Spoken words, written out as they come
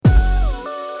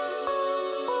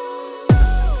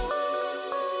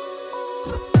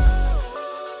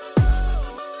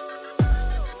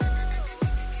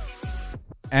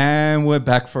And we're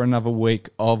back for another week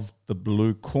of the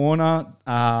Blue Corner.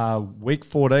 Week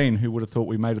 14, who would have thought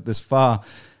we made it this far?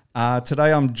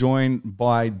 Today I'm joined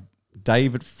by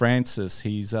David Francis.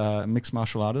 He's a mixed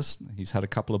martial artist. He's had a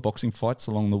couple of boxing fights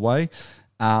along the way.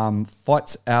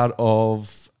 Fights out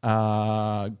of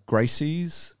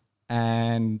Gracie's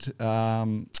and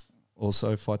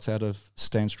also fights out of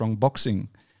Stand Strong Boxing.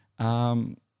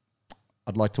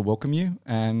 I'd like to welcome you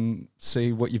and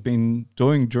see what you've been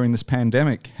doing during this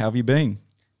pandemic. How have you been?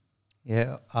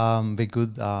 Yeah, been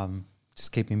good.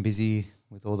 Just keeping busy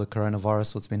with all the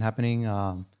coronavirus, what's been happening.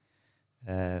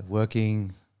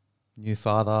 Working, new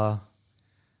father.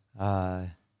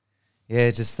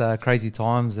 Just crazy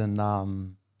times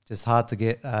and just hard to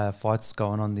get fights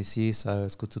going on this year. So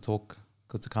it's good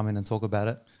to come in and talk about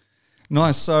it.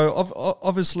 Nice. So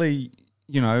obviously,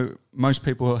 you know, most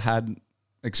people had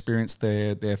experienced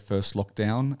their first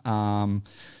lockdown.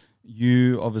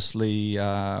 You obviously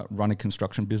run a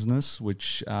construction business,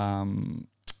 which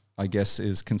I guess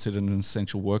is considered an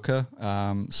essential worker.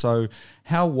 So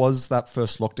how was that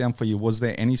first lockdown for you? Was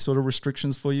there any sort of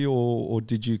restrictions for you, or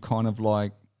did you kind of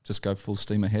like just go full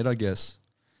steam ahead, I guess?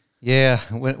 Yeah,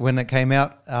 when it came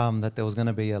out that there was going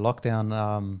to be a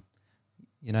lockdown,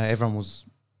 you know, everyone was,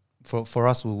 for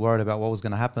us, we were worried about what was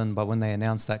going to happen. But when they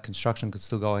announced that construction could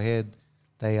still go ahead,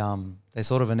 they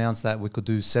sort of announced that we could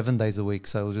do 7 days a week.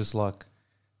 So it was just like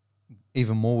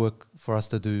even more work for us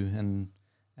to do. And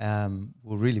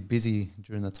we're really busy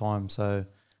during the time. So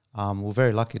we're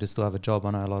very lucky to still have a job.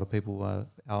 I know a lot of people are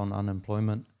out on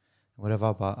unemployment and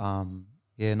whatever. But I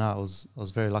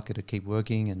was very lucky to keep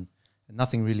working. And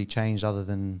nothing really changed other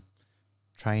than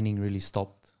training really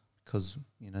stopped because,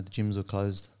 you know, the gyms were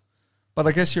closed. But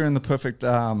I guess you're in the perfect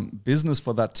business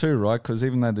for that too, right? Because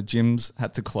even though the gyms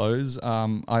had to close,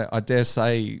 I dare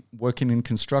say working in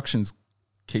constructions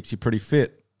keeps you pretty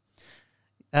fit.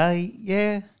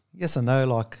 Yeah, yes and no.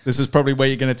 Like, this is probably where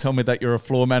you're going to tell me that you're a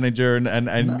floor manager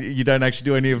and you don't actually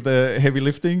do any of the heavy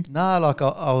lifting. No, like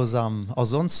I was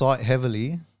on site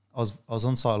heavily. I was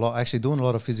on site a lot, actually doing a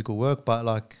lot of physical work. But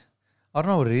like, I don't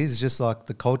know what it is. It's just like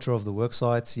the culture of the work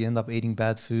sites. You end up eating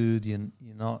bad food.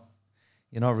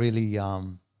 You're not really,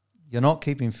 you're not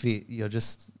keeping fit. You're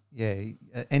just,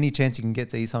 any chance you can get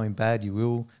to eat something bad, you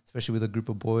will, especially with a group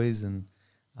of boys. And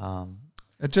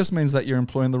it just means that you're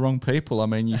employing the wrong people. I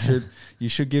mean, you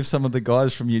should give some of the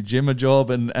guys from your gym a job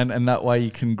and that way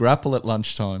you can grapple at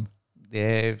lunchtime.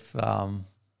 Yeah,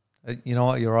 you know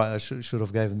what, you're right. I should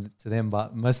have given it to them,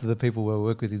 but most of the people we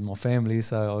work with is my family,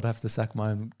 so I'd have to sack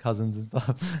my own cousins and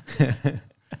stuff.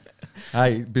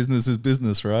 Hey, business is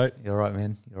business, right? You're right,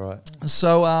 man. You're right.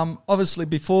 So, obviously,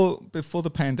 before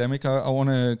the pandemic, I want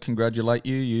to congratulate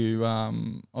you. You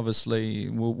obviously,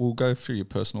 we'll go through your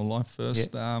personal life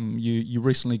first. Yeah. You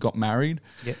recently got married.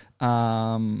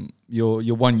 Yeah.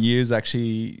 Your 1 year is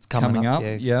actually coming up.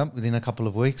 Yeah. Within a couple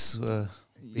of weeks, a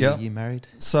year married.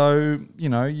 So, you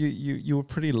know, you were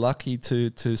pretty lucky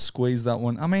to squeeze that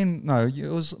one. I mean, no, it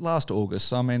was last August.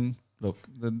 So, I mean, look,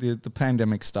 the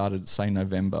pandemic started, say,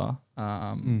 November.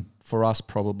 For us,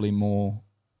 probably more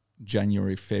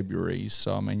January, February.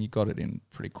 So, I mean, you got it in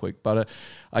pretty quick. But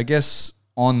I guess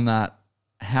on that,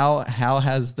 how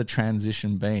has the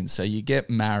transition been? So you get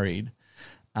married.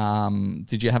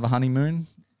 Did you have a honeymoon?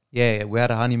 Yeah, we had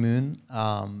a honeymoon.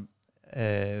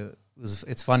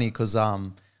 It's funny because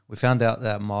we found out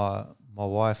that my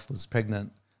wife was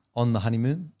pregnant on the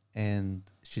honeymoon, and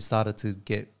she started to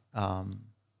get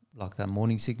like that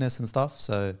morning sickness and stuff.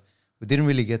 So we didn't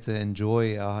really get to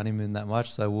enjoy our honeymoon that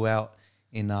much. So we were out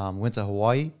went to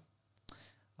Hawaii,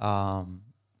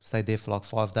 stayed there for like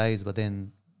 5 days, but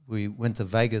then we went to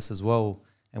Vegas as well,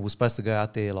 and we're supposed to go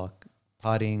out there like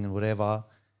partying and whatever.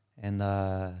 And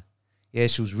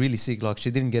she was really sick. Like,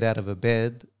 she didn't get out of her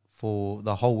bed for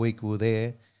the whole week we were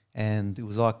there, and it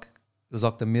was like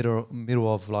the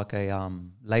middle of like a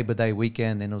Labor Day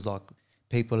weekend, and it was like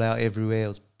people out everywhere. It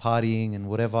was partying and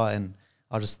whatever, and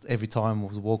I just every time I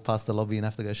walk past the lobby and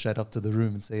have to go straight up to the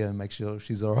room and see her and make sure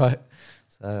she's all right.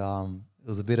 So it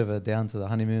was a bit of a down to the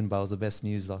honeymoon, but it was the best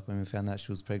news, like when we found out she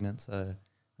was pregnant. So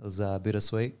it was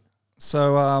bittersweet.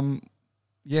 So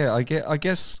I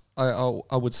guess I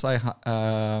would say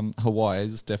Hawaii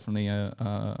is definitely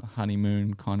a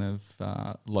honeymoon kind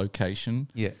of location.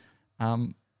 Yeah.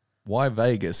 Why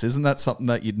Vegas? Isn't that something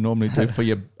that you'd normally do for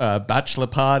your bachelor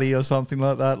party or something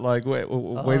like that? Like,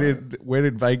 where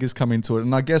did Vegas come into it?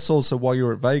 And I guess also while you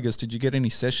were at Vegas, did you get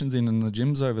any sessions in the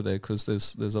gyms over there? Because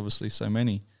there's obviously so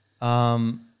many. I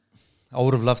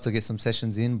would have loved to get some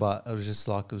sessions in, but it was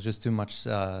just too much.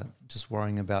 Just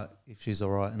worrying about if she's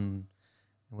all right and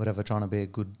whatever. Trying to be a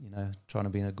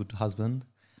good husband.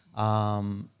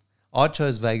 I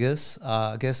chose Vegas.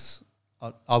 I guess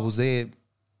I was there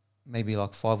maybe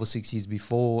like 5 or 6 years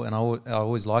before, and I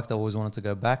always liked it. I always wanted to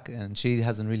go back, and she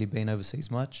hasn't really been overseas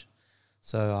much.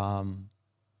 So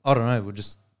I don't know. We're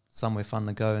just somewhere fun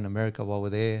to go in America while we're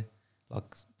there.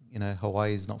 Like, you know,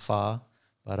 Hawaii is not far,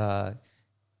 but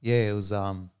yeah, it was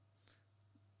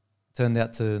turned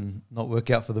out to not work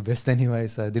out for the best anyway.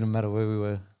 So it didn't matter where we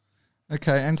were.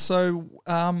 Okay, and so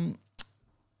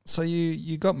so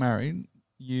you got married.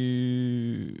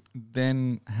 You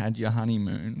then had your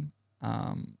honeymoon,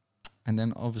 and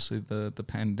then obviously the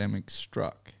pandemic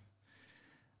struck.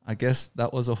 I guess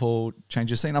that was a whole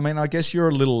change of scene. I mean, I guess you're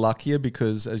a little luckier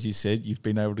because, as you said, you've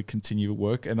been able to continue to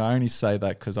work. And I only say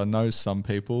that because I know some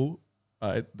people,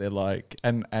 right? They're like,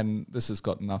 and this has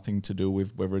got nothing to do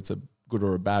with whether it's a good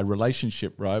or a bad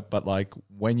relationship, right? But like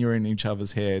when you're in each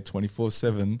other's hair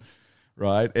 24/7,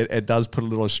 right? It does put a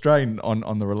little strain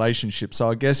on the relationship. So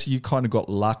I guess you kind of got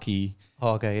lucky.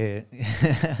 Oh, okay,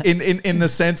 yeah. in the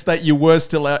sense that you were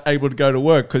still able to go to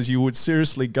work, because you would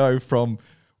seriously go from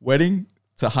wedding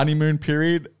to honeymoon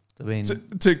period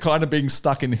to kind of being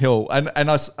stuck in hill. And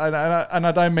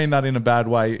I don't mean that in a bad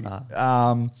way.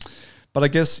 Nah. But I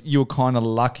guess you were kind of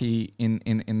lucky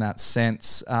in that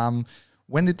sense.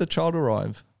 When did the child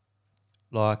arrive?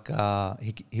 Like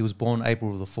he was born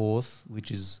April the 4th, which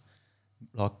is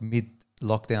like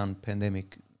mid-lockdown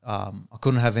pandemic. I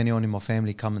couldn't have anyone in my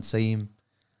family come and see him.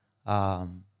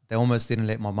 They almost didn't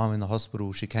let my mum in the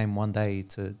hospital. She came one day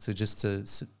to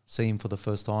see him for the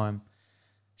first time.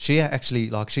 She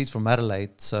actually, like, she's from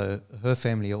Adelaide, so her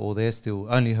family are all there still.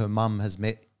 Only her mum has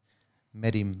met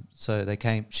him. So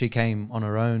she came on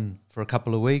her own for a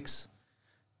couple of weeks,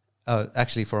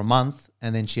 actually for a month,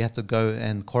 and then she had to go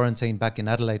and quarantine back in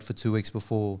Adelaide for 2 weeks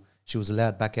before she was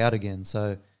allowed back out again.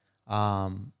 So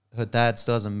her dad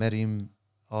still hasn't met him.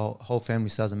 Our whole family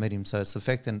still hasn't met him. So it's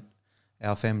affecting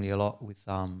our family a lot with,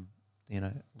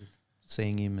 with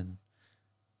seeing him and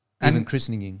even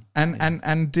christening him.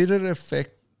 And did it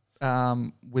affect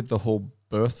with the whole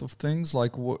birth of things?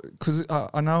 Like, because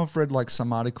I know I've read like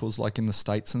some articles like in the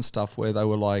States and stuff where they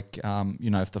were like,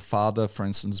 if the father, for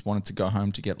instance, wanted to go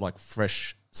home to get like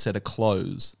fresh set of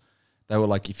clothes, they were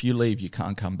like, if you leave, you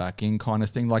can't come back in, kind of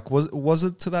thing. Like, was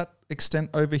it to that extent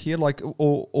over here? Like,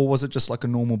 or was it just like a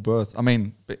normal birth? I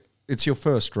mean, it's your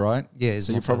first, right? Yeah.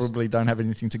 So you probably don't have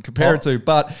anything to compare it to.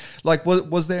 But like,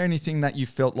 was there anything that you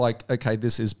felt like, okay,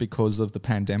 this is because of the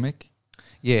pandemic?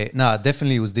 Yeah, no,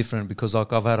 definitely it was different because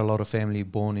like I've had a lot of family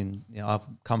born in, I've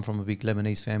come from a big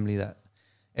Lebanese family that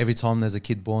every time there's a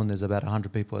kid born, there's about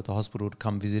 100 people at the hospital to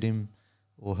come visit him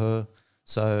or her.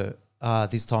 So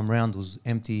this time round was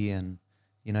empty, and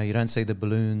you don't see the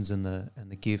balloons and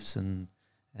the gifts and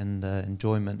the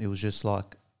enjoyment. It was just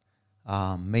like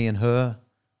me and her,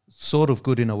 sort of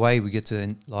good in a way. We get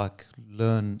to like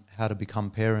learn how to become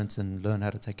parents and learn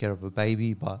how to take care of a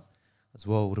baby, but as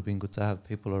well it would have been good to have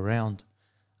people around.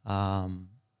 I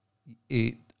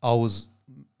was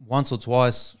once or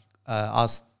twice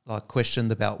asked, like,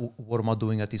 questioned about what am I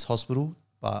doing at this hospital,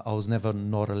 but I was never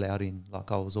not allowed in.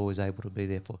 Like, I was always able to be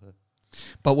there for her.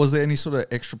 But was there any sort of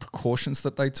extra precautions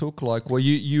that they took? Like, were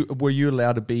you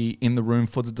allowed to be in the room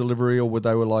for the delivery, or were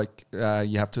they like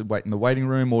you have to wait in the waiting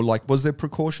room, or like was there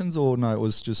precautions, or no? It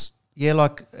was just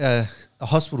like a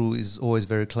hospital is always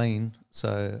very clean,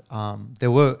 so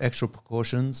there were extra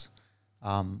precautions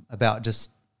about just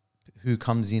who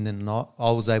comes in and not. I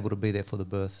was able to be there for the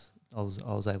birth. I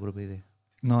was able to be there.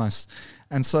 Nice.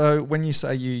 And so when you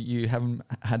say you haven't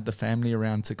had the family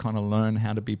around to kind of learn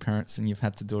how to be parents and you've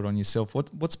had to do it on yourself,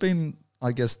 what's been,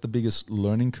 I guess, the biggest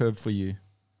learning curve for you?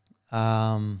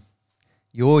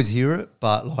 You always hear it,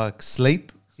 but like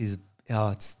sleep is,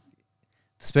 it's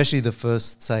especially the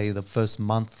first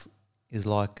month is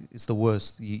like, it's the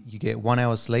worst. You get 1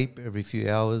 hour sleep every few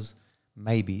hours,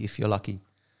 maybe if you're lucky.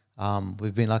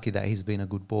 We've been lucky that he's been a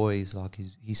good boy. He's like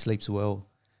he sleeps well,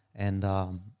 and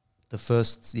the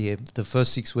first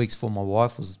 6 weeks for my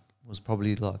wife was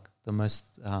probably like the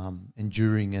most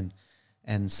enduring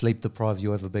and sleep deprived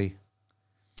you ever be.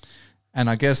 And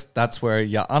I guess that's where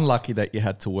you're unlucky that you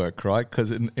had to work, right?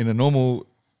 Because in a normal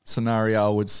scenario, I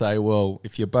would say, well,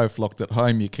 if you're both locked at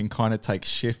home, you can kind of take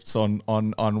shifts on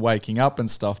waking up and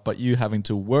stuff. But you having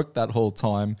to work that whole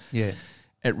time, yeah,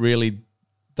 it really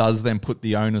does then put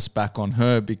the onus back on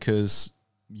her because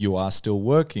you are still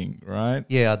working, right?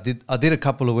 Yeah, I did a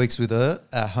couple of weeks with her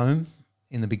at home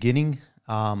in the beginning.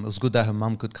 It was good that her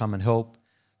mum could come and help.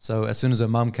 So as soon as her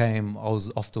mum came, I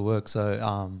was off to work. So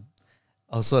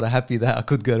I was sort of happy that I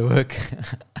could go to work.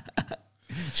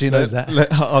 She knows that.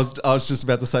 I was just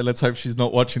about to say, let's hope she's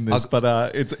not watching this, but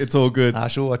it's all good.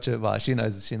 She'll watch it, but she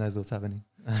knows what's happening.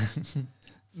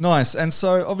 Nice. And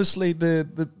so obviously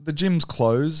the gym's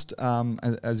closed,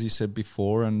 as you said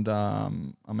before, and I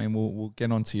mean we'll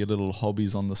get onto your little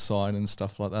hobbies on the side and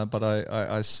stuff like that. But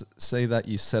I see that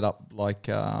you set up like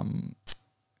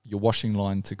your washing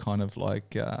line to kind of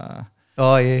like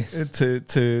Oh yeah,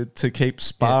 to keep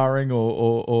sparring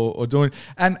or doing.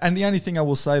 And the only thing I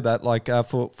will say that like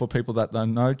for people that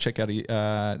don't know, check out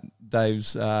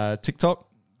Dave's TikTok.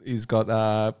 He's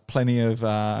got plenty of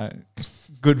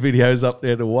good videos up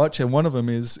there to watch, and one of them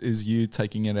is you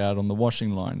taking it out on the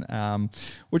washing line,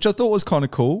 which I thought was kind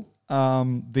of cool.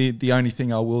 The only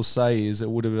thing I will say is it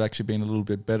would have actually been a little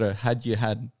bit better had you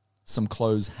had some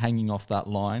clothes hanging off that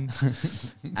line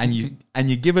and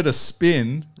you give it a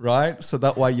spin, right? So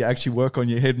that way you actually work on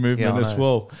your head movement as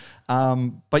well.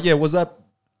 But yeah, was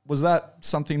that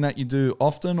something that you do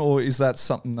often, or is that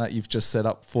something that you've just set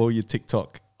up for your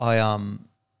TikTok?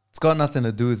 It's got nothing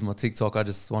to do with my TikTok. I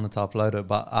just wanted to upload it.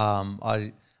 But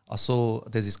I saw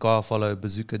there's this guy I follow,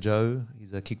 Bazooka Joe.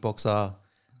 He's a kickboxer,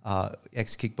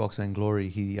 ex-kickboxer in Glory.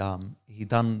 He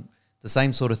done the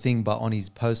same sort of thing, but on his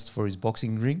post for his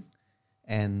boxing ring.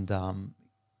 And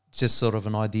just sort of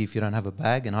an idea if you don't have a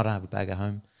bag, and I don't have a bag at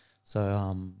home. So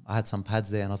I had some pads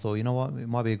there, and I thought, you know what, it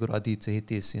might be a good idea to hit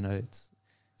this. You know, it's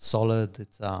solid.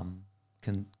 It's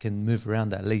can move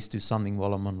around, at least do something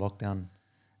while I'm on lockdown.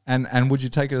 And would you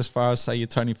take it as far as say you're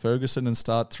Tony Ferguson and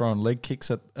start throwing leg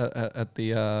kicks at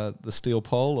the steel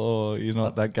pole, or you're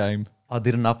not that game? I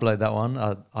didn't upload that one.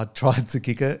 I tried to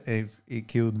kick it, and it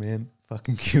killed, man.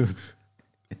 Fucking killed.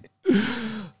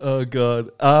 Oh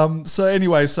God. So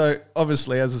anyway, so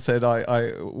obviously, as I said, I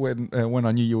when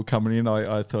I knew you were coming in,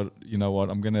 I thought, you know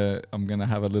what, I'm gonna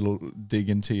have a little dig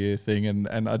into your thing,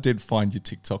 and I did find your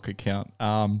TikTok account.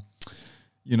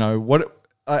 You know what?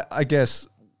 I guess,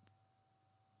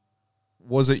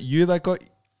 was it you that got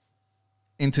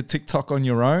into TikTok on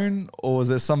your own, or was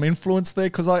there some influence there?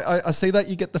 Because I see that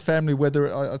you get the family,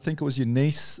 whether I think it was your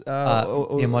niece,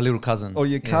 or my little cousin, or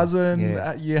your cousin.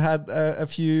 Yeah. You had a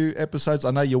few episodes.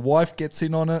 I know your wife gets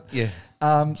in on it. Yeah.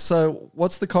 So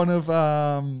what's the kind of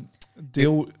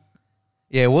deal?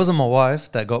 It wasn't my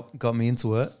wife that got me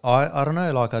into it. I don't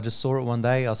know. Like, I just saw it one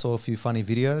day. I saw a few funny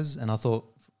videos, and I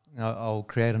thought, you know, I'll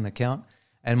create an account.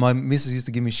 And my missus used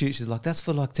to give me shit. She's like, that's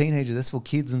for like teenagers, that's for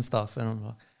kids and stuff. And I'm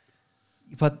like,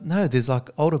 but no, there's like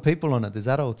older people on it. There's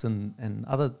adults and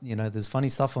other, you know, there's funny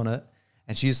stuff on it.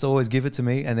 And she used to always give it to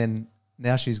me. And then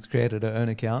now she's created her own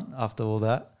account after all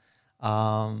that.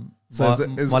 So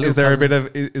is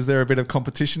there a bit of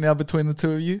competition now between the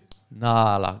two of you?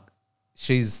 Nah, like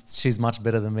she's much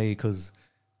better than me because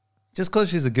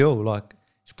she's a girl. Like,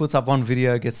 she puts up one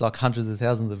video, gets like hundreds of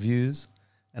thousands of views,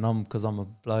 and because I'm a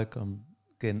bloke, I'm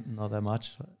getting not that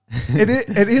much.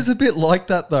 It is a bit like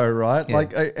that though, right? Yeah.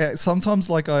 Like sometimes,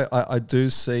 like I do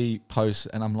see posts,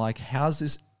 and I'm like, how's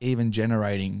this even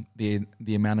generating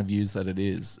the amount of views that it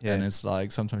is? Yeah. And it's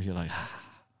like sometimes you're like,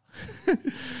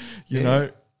 you know.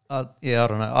 I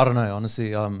don't know.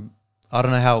 Honestly, I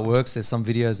don't know how it works. There's some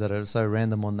videos that are so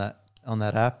random on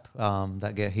that app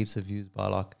that get heaps of views.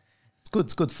 But like,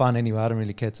 it's good fun anyway. I don't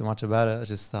really care too much about it. It's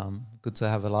just good to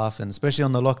have a laugh, and especially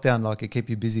on the lockdown, like, it keep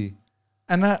you busy.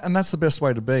 And that's the best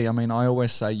way to be. I mean, I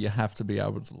always say you have to be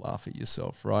able to laugh at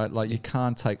yourself, right? Like, you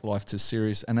can't take life too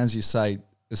serious. And as you say,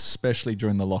 especially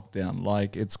during the lockdown,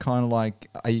 like, it's kind of like,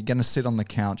 are you going to sit on the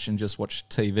couch and just watch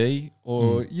TV,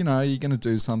 or you know, you're going to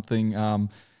do something? And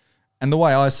the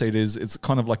way I see it is, it's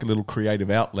kind of like a little creative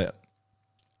outlet.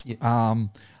 Yeah.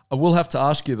 I will have to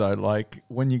ask you though, like,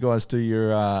 when you guys do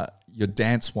your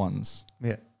dance ones,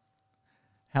 Yeah.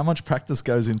 how much practice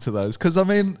goes into those? Because I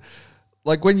mean,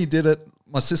 like, when you did it,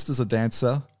 my sister's a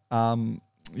dancer,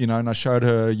 you know, and I showed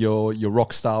her your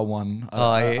rock star one.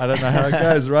 I don't know how it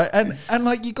goes, right? And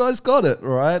like, you guys got it,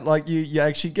 right? Like, you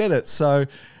actually get it. So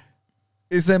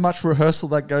is there much rehearsal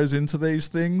that goes into these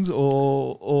things,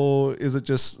 or is it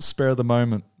just spare of the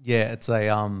moment? Yeah, it's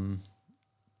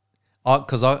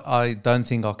because I don't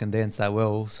think I can dance that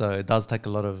well, so it does take a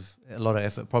lot of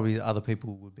effort. Probably other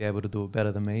people would be able to do it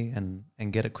better than me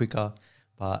and get it quicker.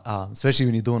 But especially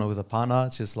when you're doing it with a partner,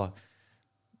 it's just like,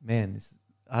 man,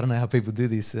 I don't know how people do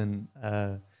this. And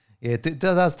it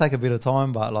does take a bit of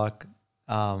time, but like,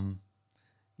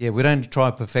 we don't try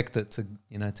to perfect it to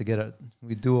get it.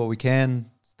 We do what we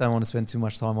can. Just don't want to spend too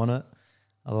much time on it,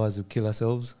 otherwise we'll kill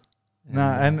ourselves.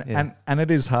 And it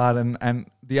is hard. And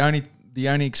the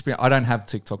only experience, I don't have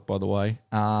TikTok, by the way.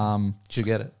 Should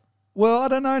get it. Well, I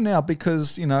don't know now,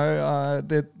 because you know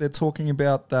they're talking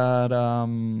about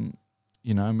that.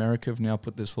 You know, America have now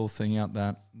put this whole thing out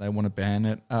that they want to ban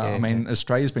it. I mean,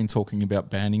 Australia's been talking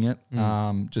about banning it,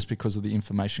 just because of the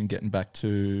information getting back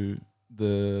to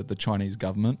the Chinese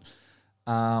government.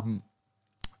 And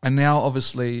now,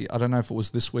 obviously, I don't know if it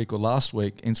was this week or last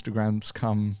week, Instagram's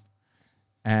come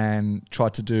and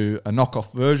tried to do a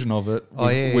knockoff version of it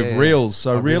with Reels.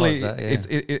 So really,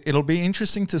 it'll be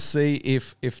interesting to see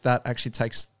if that actually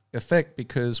takes effect,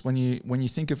 because when you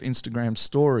think of Instagram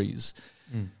stories,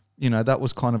 you know, that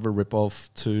was kind of a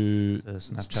rip-off to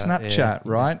Snapchat,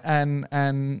 right?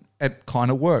 And it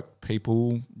kind of worked.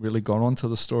 People really got onto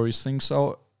the stories thing.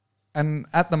 So, and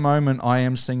at the moment, I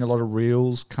am seeing a lot of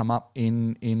Reels come up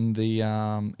in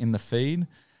the feed,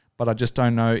 but I just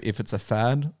don't know if it's a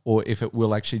fad or if it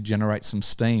will actually generate some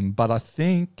steam. But I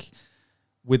think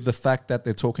with the fact that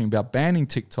they're talking about banning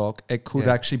TikTok, it could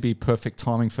actually be perfect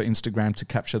timing for Instagram to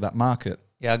capture that market.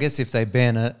 Yeah, I guess if they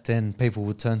ban it, then people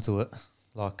would turn to it.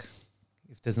 Like,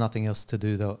 if there's nothing else to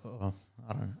do, though,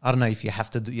 I don't know if you have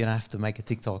to do, you don't have to make a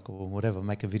TikTok or whatever,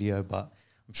 make a video, but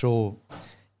I'm sure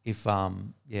if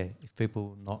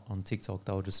people not on TikTok,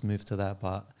 they'll just move to that.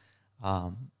 But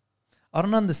I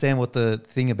don't understand what the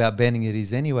thing about banning it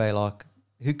is anyway. Like,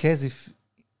 who cares if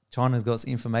China's got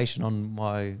information on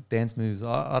my dance moves?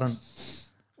 I don't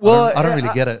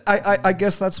really get it. I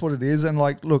guess that's what it is. And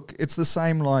like, look, it's the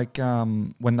same like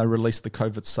when they released the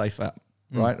COVID Safe app,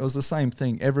 right? It was the same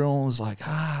thing. Everyone was like,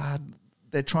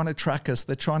 they're trying to track us.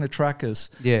 They're trying to track us.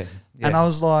 Yeah. And I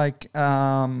was like,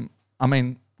 I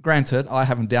mean, granted, I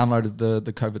haven't downloaded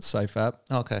the COVID Safe app.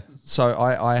 Okay. So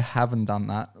I haven't done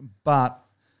that. But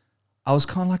I was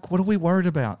kind of like, what are we worried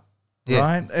about? Yeah.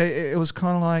 Right? It was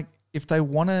kind of like, if they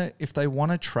want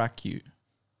to track you,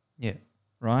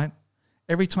 right?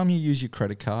 Every time you use your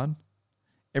credit card,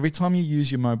 every time you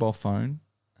use your mobile phone,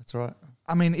 that's right.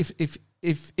 I mean,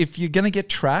 if you're gonna get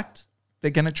tracked,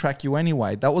 they're gonna track you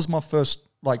anyway. That was my first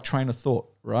like train of thought,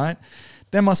 right?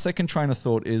 Then my second train of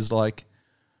thought is like,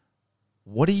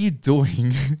 what are you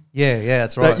doing? Yeah,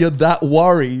 that's right. That you're that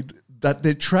worried that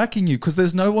they're tracking you, because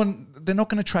there's no one. They're not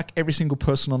going to track every single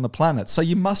person on the planet. So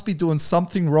you must be doing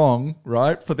something wrong,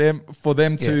 right? For them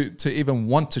to even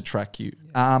want to track you.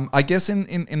 Yeah. I guess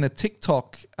in the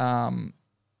TikTok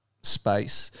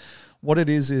space, what it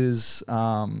is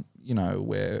you know,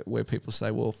 where people say,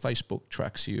 well, Facebook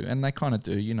tracks you, and they kind of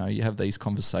do. You know, you have these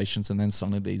conversations, and then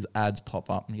suddenly these ads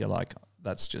pop up, and you're like,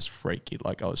 that's just freaky.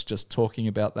 Like, I was just talking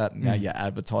about that, and now you're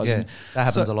advertising. Yeah, that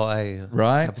happens a lot,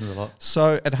 right? Happens a lot.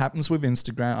 So it happens with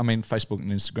Instagram. I mean, Facebook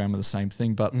and Instagram are the same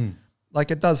thing, but like,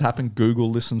 it does happen.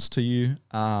 Google listens to you.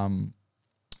 I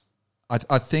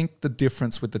think the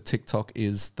difference with the TikTok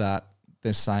is that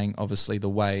they're saying, obviously, the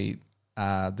way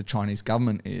the Chinese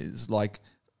government is, like,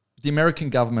 the American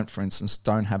government, for instance,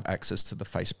 don't have access to the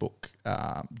Facebook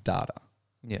data.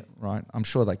 Yeah. Right. I'm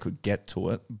sure they could get to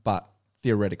it, but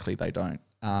theoretically they don't.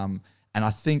 And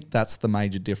I think that's the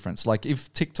major difference. Like,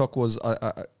 if TikTok was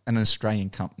an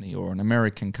Australian company or an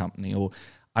American company, or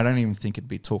I don't even think it'd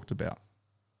be talked about,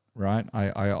 right?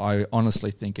 I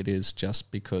honestly think it is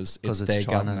just because it's their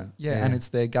China. Government. Yeah, and it's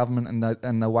their government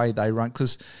and the way they run,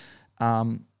 because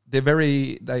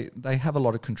they have a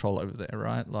lot of control over there,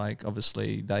 right? Like,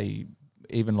 obviously they,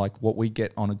 even like what we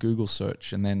get on a Google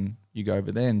search, and then you go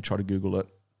over there and try to Google it,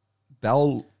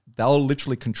 they'll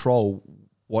literally control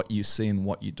what you see and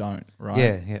what you don't, right?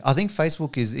 Yeah. I think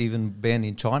Facebook is even banned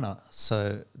in China,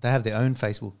 so they have their own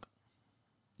Facebook.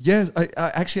 Yes,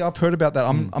 I've heard about that.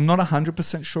 I'm not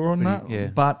 100% sure on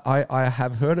that, but I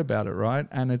have heard about it, right?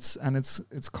 And it's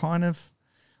kind of,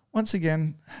 once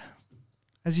again,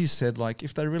 as you said, like,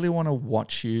 if they really want to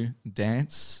watch you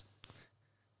dance,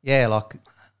 like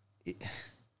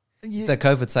the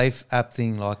COVID Safe app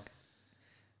thing, like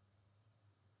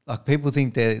people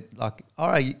think they're like, all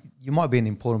right, you might be an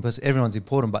important person. Everyone's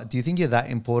important, but do you think you're that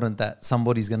important that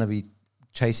somebody's going to be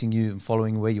chasing you and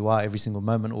following where you are every single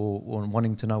moment, or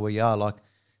wanting to know where you are? Like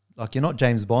you're not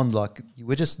James Bond. Like,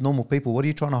 we're just normal people. What are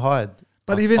you trying to hide?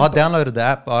 But like, I downloaded the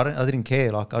app. I didn't care.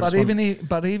 Like,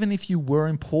 even if you were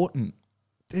important,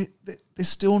 they're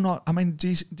still not. I mean,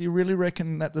 do you really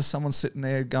reckon that there's someone sitting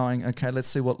there going, okay, let's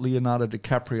see what Leonardo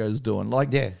DiCaprio's doing? Like,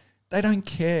 they don't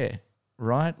care,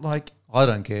 right? Like, I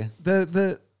don't care.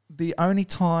 The only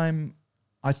time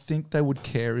I think they would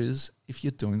care is if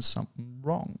you're doing something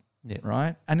wrong,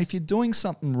 right? And if you're doing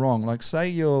something wrong, like, say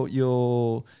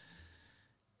you're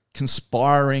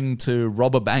conspiring to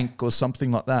rob a bank or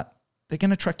something like that, they're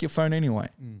going to track your phone anyway.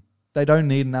 They don't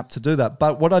need an app to do that.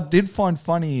 But what I did find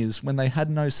funny is when they had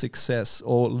no success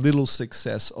or little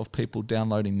success of people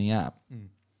downloading the app,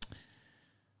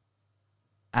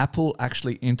 Apple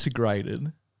actually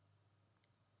integrated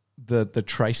the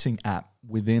tracing app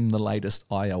within the latest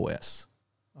iOS.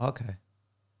 Okay.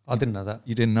 I didn't know that.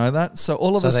 You didn't know that? So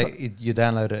all of So a sudden, you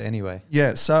download it anyway.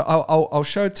 yeah. So I'll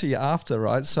show it to you after,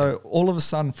 right? So all of a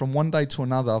sudden, from one day to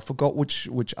another, I forgot which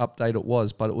update it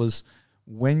was, but it was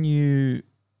when you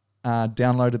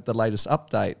downloaded the latest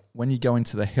update. When you go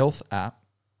into the health app,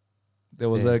 there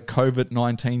was a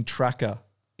COVID-19 tracker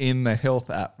in the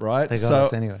health app, right? They got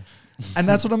us anyway. And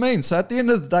that's what I mean. So at the end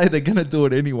of the day, they're going to do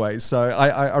it anyway. So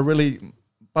I really,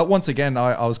 but once again,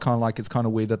 I was kind of like, it's kind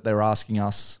of weird that they're asking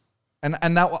us. And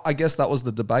that, I guess that was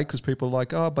the debate, because people are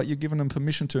like, oh, but you're giving them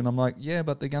permission to. And I'm like, yeah,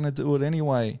 but they're going to do it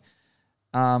anyway.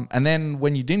 And then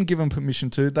when you didn't give them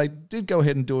permission to, they did go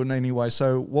ahead and do it anyway.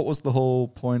 So what was the whole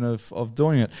point of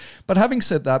doing it? But having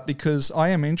said that, because I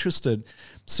am interested,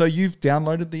 so you've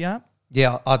downloaded the app?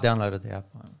 Yeah, I downloaded the app.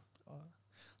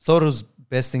 Thought it was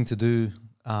best thing to do.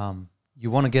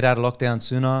 You want to get out of lockdown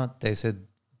sooner. They said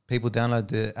people download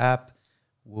the app,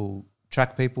 will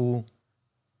track people,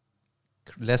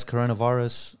 less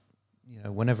coronavirus. You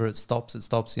know, whenever it stops, it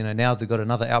stops. You know, now they've got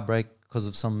another outbreak because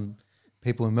of some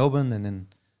people in Melbourne, and then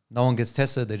no one gets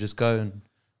tested. They just go and,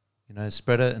 you know,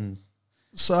 spread it. And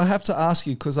so I have to ask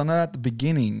you, because I know at the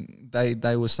beginning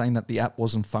they were saying that the app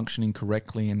wasn't functioning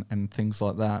correctly and things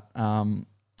like that.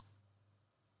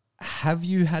 Have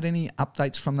you had any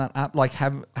updates from that app? Like,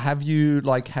 have you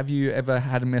ever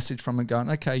had a message from it going,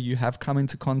 okay, you have come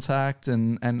into contact,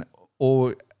 and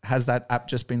or has that app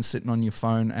just been sitting on your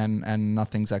phone and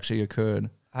nothing's actually occurred?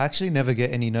 I actually never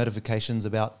get any notifications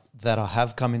about that I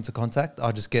have come into contact.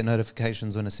 I just get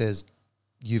notifications when it says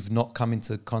you've not come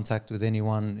into contact with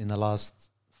anyone in the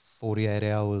last 48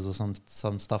 hours or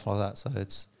some stuff like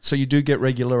that. So you do get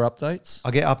regular updates? I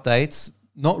get updates.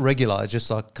 Not regular, it just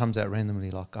like comes out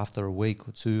randomly, like after a week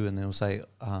or two, and they'll say,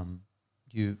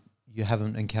 you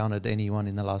haven't encountered anyone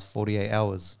in the last 48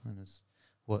 hours. And it's,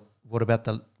 what about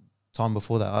the time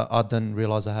before that? I didn't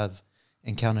realize I have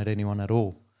encountered anyone at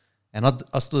all. And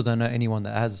I still don't know anyone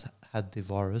that has had the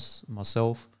virus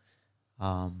myself.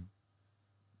 But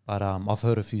I've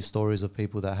heard a few stories of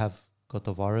people that have got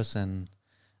the virus, and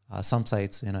some say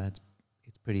it's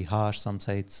pretty harsh, some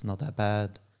say it's not that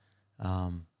bad.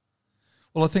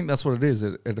 Well, I think that's what it is.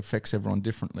 It affects everyone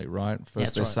differently, right?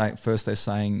 First they're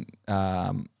saying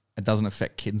it doesn't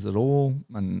affect kids at all,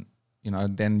 and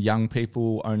then young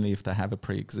people only if they have a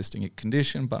pre-existing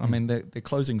condition. But I mean, they're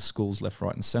closing schools left,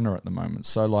 right, and centre at the moment.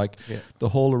 So the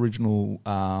whole original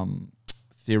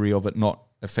theory of it not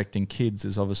affecting kids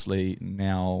is obviously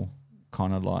now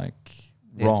kind of like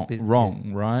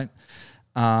wrong, right?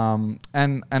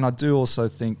 And I do also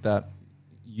think that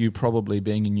you probably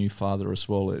being a new father as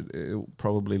well, it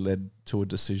probably led to a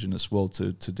decision as well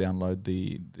to download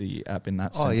the app in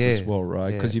that sense as well,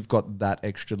 right? Because you've got that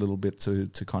extra little bit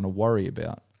to kind of worry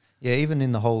about. Yeah, even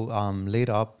in the whole lead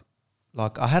up,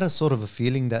 like I had a sort of a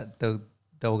feeling that they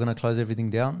were going to close everything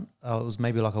down. It was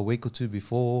maybe like a week or two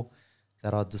before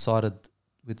that I decided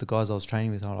with the guys I was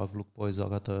training with, I was like, look boys, I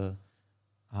got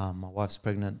my wife's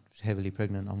pregnant, heavily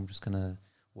pregnant. I'm just going to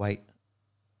wait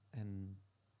and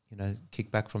kick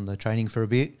back from the training for a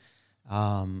bit.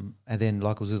 And then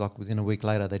it was like within a week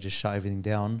later, they just shut everything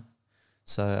down.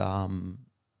 So, I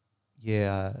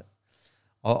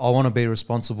want to be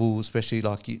responsible, especially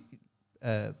like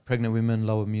pregnant women,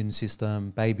 low immune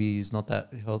system, babies, not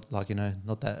that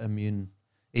not that immune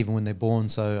even when they're born.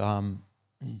 So,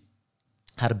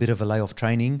 had a bit of a layoff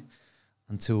training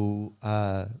until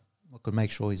I could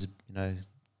make sure he's,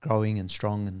 growing and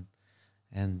strong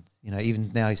and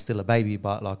even now he's still a baby,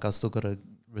 but like I still got to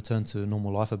return to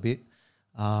normal life a bit.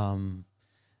 And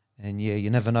you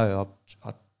never know.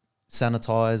 I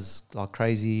sanitize like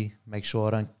crazy, make sure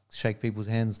I don't shake people's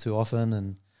hands too often,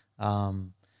 and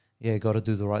got to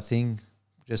do the right thing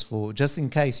just in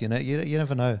case. You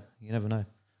never know. You never know.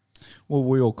 Well,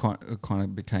 we all kind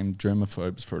of became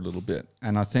germaphobes for a little bit,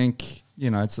 and I think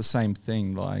it's the same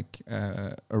thing. Like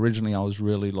originally, I was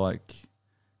really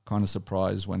kind of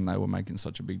surprised when they were making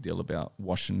such a big deal about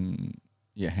washing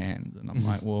your hands. And I'm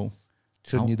like, well,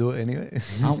 shouldn't you do it anyway?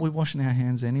 Aren't we washing our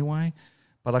hands anyway?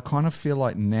 But I kind of feel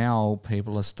like now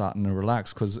people are starting to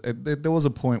relax, because there was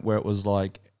a point where it was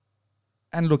like,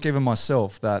 and look, even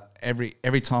myself, that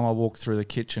every time I walk through the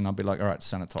kitchen, I'd be like, all right,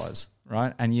 sanitize,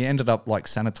 right? And you ended up like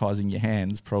sanitizing your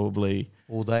hands probably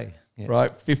all day,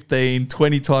 right? 15,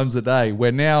 20 times a day,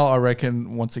 where now I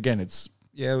reckon, once again, it's,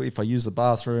 if I use the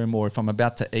bathroom or if I'm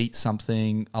about to eat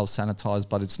something, I'll sanitize,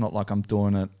 but it's not like I'm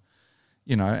doing it,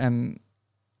 and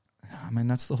I mean,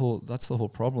 that's the whole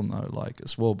problem though, like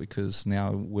as well, because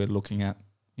now we're looking at,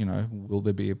 will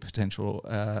there be a potential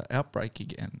outbreak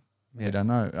again? Yeah. I don't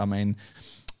know. I mean,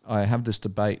 I have this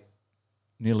debate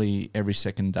nearly every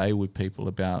second day with people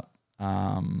about,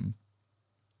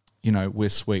 you know, we're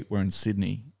sweet, we're in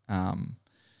Sydney. And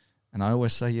I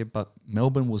always say, yeah, but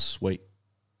Melbourne was sweet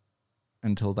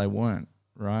until they weren't,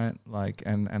 right? Like,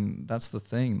 and that's the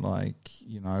thing. Like,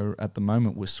 you know, at the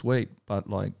moment we're sweet, but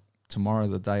like tomorrow,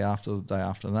 the day after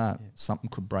that, something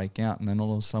could break out, and then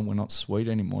all of a sudden we're not sweet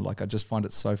anymore. Like, I just find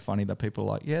it so funny that people are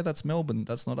like, yeah, that's Melbourne,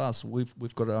 that's not us.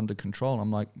 We've got it under control.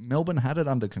 I'm like, Melbourne had it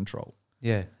under control.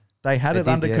 Yeah. They had it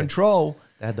under control.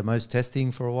 They had the most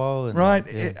testing for a while. And right.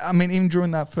 I mean, even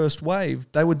during that first wave,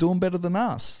 they were doing better than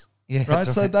us. Yeah. Right.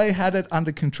 So they had it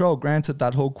under control. Granted,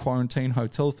 that whole quarantine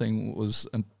hotel thing was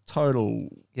a total.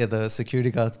 Yeah. The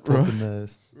security guards broken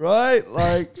the. Right.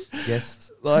 Like,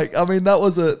 yes. Like, I mean, that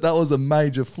was a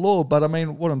major flaw. But I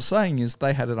mean, what I'm saying is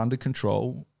they had it under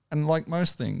control. And like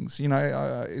most things, you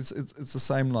know, it's the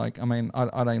same. Like, I mean,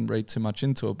 I don't read too much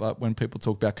into it, but when people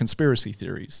talk about conspiracy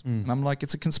theories, and I'm like,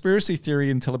 it's a conspiracy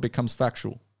theory until it becomes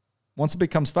factual. Once it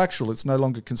becomes factual, it's no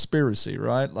longer conspiracy,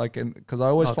 right? Like, and because I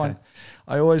always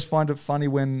find it funny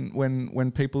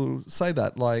when people say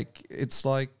that. Like, it's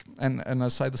like, and I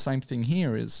say the same thing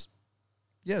here is,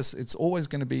 yes, it's always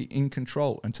going to be in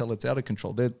control until it's out of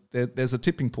control. There's a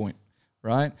tipping point.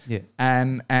 Right? Yeah.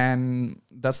 And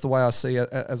that's the way I see it,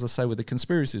 as I say, with the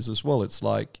conspiracies as well. It's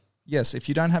like, yes, if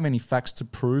you don't have any facts to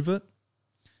prove it,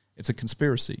 it's a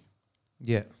conspiracy.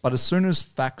 Yeah. But as soon as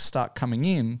facts start coming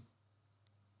in,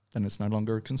 then it's no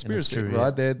longer a conspiracy, true,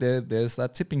 right? Yeah. There's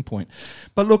that tipping point.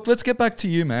 But look, let's get back to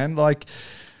you, man. Like,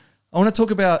 I want to talk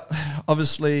about,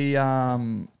 obviously,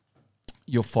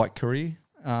 your fight career,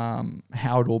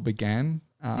 how it all began,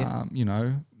 you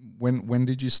know, when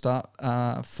did you start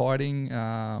fighting?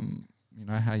 You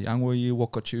know, how young were you?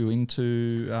 What got you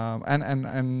into?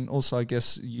 And also, I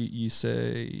guess you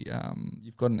say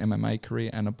you've got an MMA career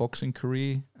and a boxing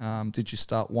career. Did you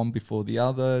start one before the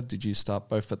other? Did you start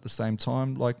both at the same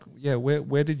time? Like, yeah,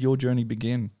 where did your journey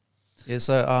begin? Yeah,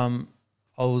 so I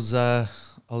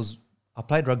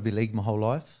played rugby league my whole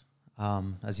life,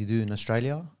 as you do in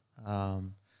Australia.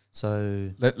 So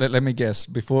let me guess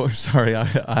before. Sorry, I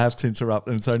have to interrupt,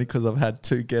 and it's only because I've had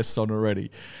two guests on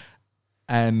already,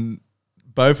 and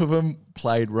both of them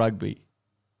played rugby,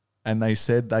 and they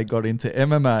said they got into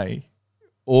MMA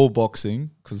or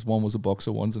boxing because one was a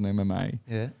boxer, one's an MMA.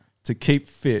 Yeah, to keep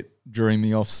fit during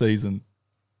the off season.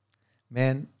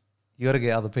 Man, you got to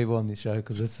get other people on this show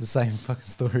because it's the same fucking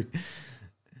story.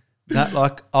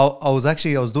 Like I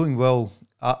was doing well.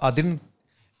 I didn't.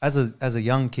 As a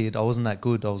young kid, I wasn't that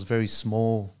good. I was very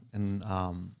small, and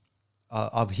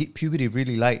I've hit puberty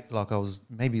really late. Like I was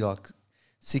maybe like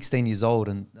 16 years old,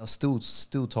 and I was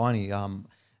still tiny.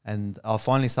 And I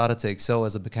finally started to excel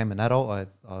as I became an adult.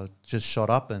 I just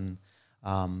shot up and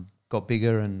got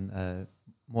bigger and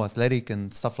more athletic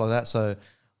and stuff like that. So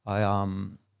I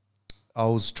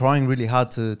was trying really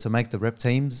hard to make the rep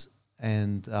teams,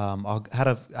 and I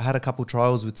had a couple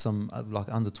trials with some like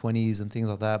under 20s and things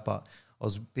like that, but I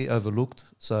was a bit overlooked.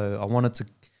 So I wanted to,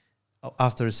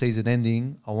 after a season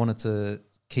ending, I wanted to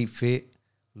keep fit,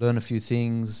 learn a few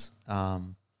things. I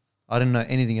didn't know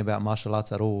anything about martial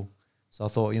arts at all. So I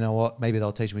thought, you know what, maybe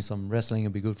they'll teach me some wrestling.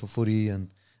 It'll be good for footy, and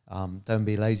don't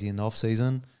be lazy in the off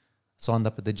season. Signed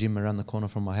up at the gym around the corner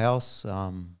from my house,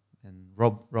 and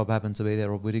Rob happened to be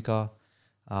there, Rob Whittaker.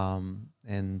 I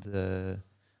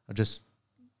just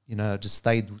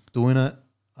stayed doing it.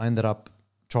 I ended up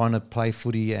trying to play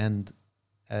footy and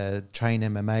train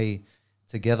MMA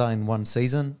together in one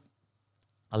season.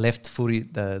 I left footy,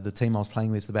 the team I was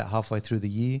playing with, about halfway through the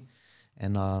year,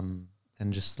 and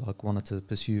just like wanted to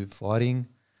pursue fighting.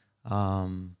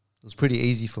 It was pretty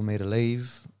easy for me to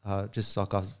leave. Just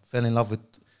like I fell in love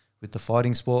with the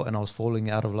fighting sport, and I was falling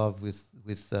out of love with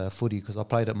footy because I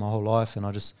played it my whole life, and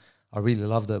I really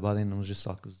loved it. But then it was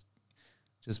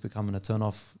just becoming a turn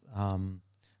off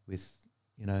with,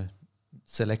 you know,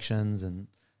 selections, and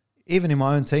even in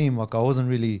my own team, like I was a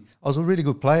really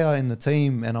good player in the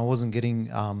team, and I wasn't getting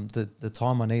the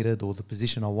time I needed or the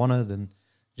position I wanted, and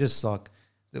just like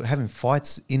having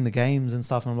fights in the games and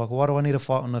stuff. And I'm like, why do I need to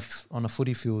fight on a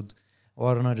footy field?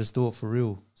 Why don't I just do it for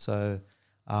real? So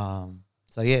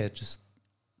yeah, just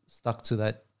stuck to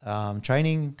that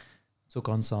training, took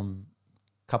on some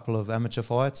couple of amateur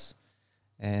fights,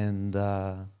 and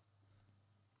I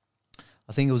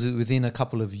think it was within a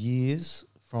couple of years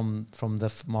from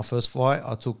my first fight,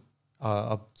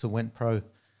 I went pro.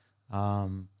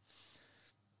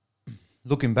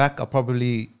 Looking back, I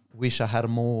probably wish I had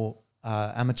more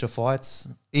amateur fights,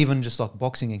 even just like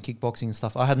boxing and kickboxing and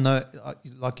stuff. I had no,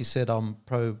 like you said,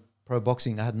 pro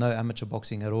boxing. I had no amateur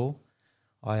boxing at all.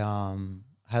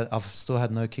 I've still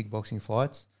had no kickboxing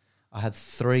fights. I had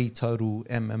 3 total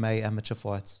MMA amateur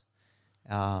fights.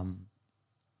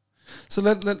 So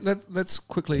let's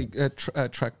quickly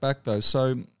track back though.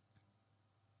 So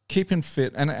keeping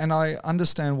fit, and I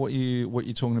understand what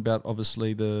you're talking about.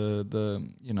 Obviously, the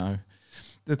you know,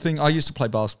 the thing. I used to play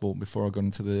basketball before I got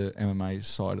into the MMA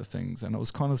side of things, and it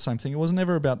was kind of the same thing. It was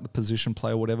never about the position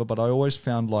play or whatever, but I always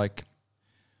found like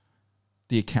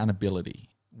the accountability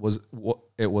was what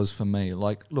it was for me.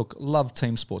 Like, look, love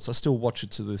team sports. I still watch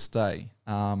it to this day.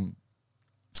 But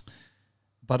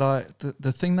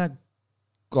the thing that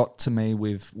got to me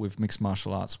with mixed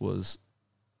martial arts was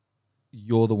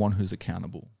you're the one who's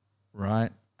accountable, right?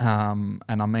 And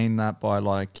I mean that by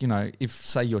like, you know, if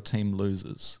say your team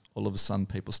loses, all of a sudden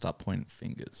people start pointing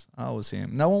fingers. Oh, it was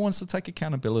him. No one wants to take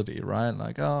accountability, right?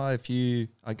 Like, oh, if you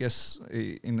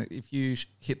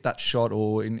hit that shot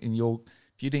or in your,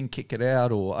 if you didn't kick it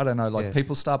out or I don't know, like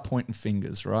people start pointing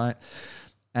fingers, right?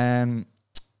 And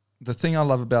the thing I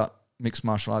love about mixed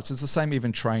martial arts, it's the same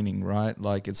even training, right?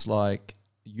 Like it's like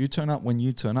you turn up when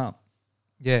you turn up.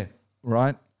 Yeah.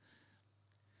 Right?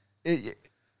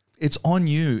 It's on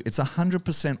you. It's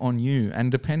 100% on you.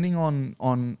 And depending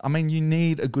on I mean, you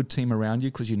need a good team around you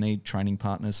because you need training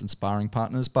partners and sparring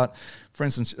partners. But for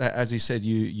instance, as you said,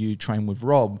 you train with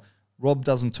Rob. Rob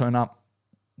doesn't turn up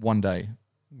one day.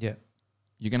 Yeah.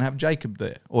 You're going to have Jacob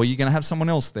there or you're going to have someone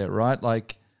else there, right?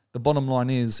 Like the bottom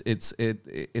line is it's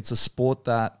a sport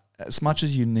that as much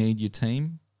as you need your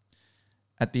team,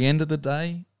 at the end of the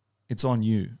day, it's on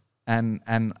you. And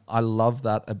I love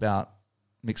that about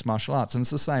mixed martial arts. And it's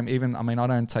the same, even, I mean, I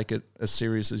don't take it as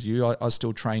serious as you. I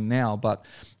still train now, but,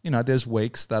 you know, there's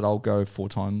weeks that I'll go 4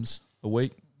 times a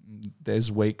week.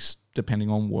 There's weeks,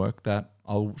 depending on work, that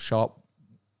I'll show up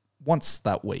once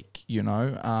that week, you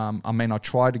know. I mean, I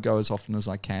try to go as often as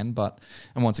I can, but,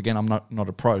 and once again, I'm not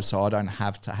a pro, so I don't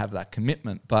have to have that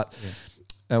commitment. But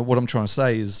what I'm trying to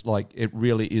say is, like, it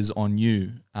really is on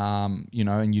you, you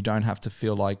know, and you don't have to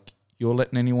feel like you're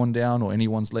letting anyone down or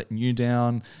anyone's letting you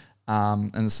down.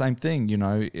 And the same thing, you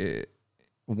know,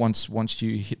 once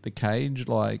you hit the cage,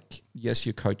 like, yes,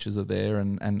 your coaches are there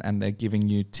and they're giving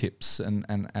you tips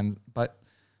but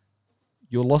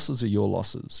your losses are your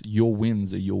losses. Your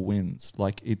wins are your wins.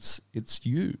 Like it's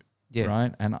you,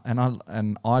 right?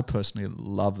 And I personally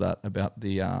love that about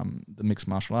the mixed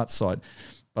martial arts side.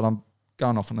 But I'm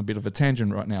going off on a bit of a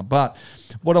tangent right now. But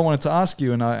what I wanted to ask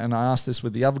you, and I asked this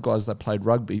with the other guys that played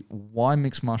rugby, why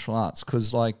mixed martial arts?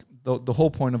 Because like the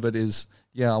whole point of it is,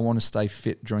 I want to stay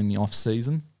fit during the off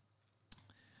season.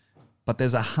 But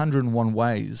there's 101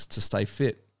 ways to stay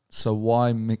fit. So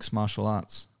why mixed martial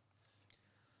arts?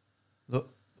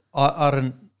 Look, I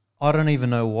don't even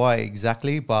know why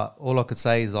exactly, but all I could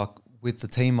say is, like, with the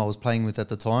team I was playing with at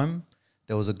the time,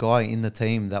 there was a guy in the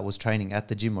team that was training at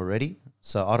the gym already.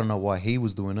 So I don't know why he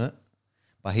was doing it,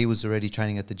 but he was already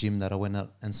training at the gym that I went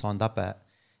out and signed up at.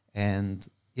 And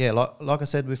yeah, like I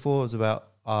said before, it was about,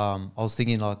 I was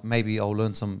thinking like maybe I'll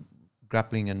learn some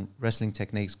grappling and wrestling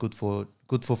techniques good for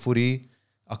footy.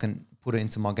 I can put it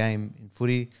into my game in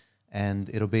footy, and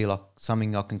it'll be like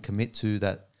something I can commit to.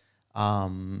 That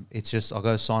it's just I'll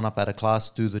go sign up at a class,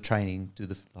 do the training,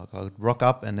 I would rock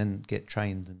up and then get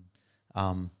trained,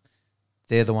 and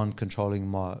they're the one controlling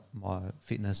my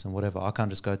fitness and whatever. I can't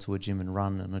just go to a gym and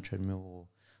run on a treadmill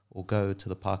or go to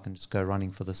the park and just go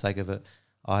running for the sake of it.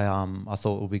 I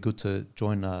thought it would be good to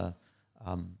join a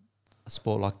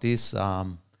sport like this. I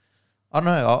don't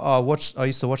know. I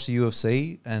used to watch the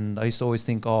UFC, and I used to always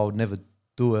think, I would never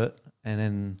do it. And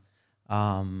then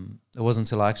it wasn't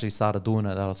until I actually started doing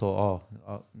it that I thought,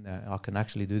 I can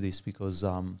actually do this, because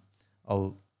I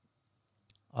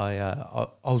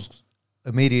was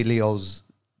immediately I was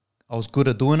good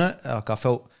at doing it. Like I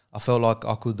felt like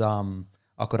I could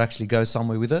actually go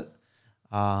somewhere with it.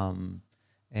 And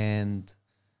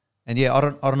yeah, I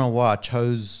don't know why I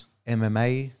chose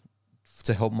MMA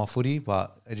to help my footy,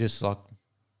 but it just like,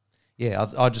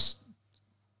 I just,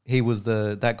 he was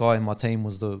that guy in my team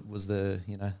was the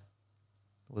you know,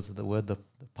 was it the word, the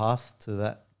path to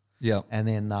that. Yeah. And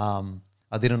then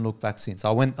I didn't look back since.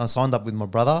 I signed up with my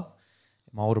brother,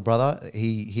 my older brother.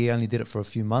 He only did it for a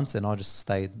few months, and I just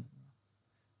stayed.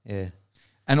 Yeah.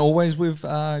 And always with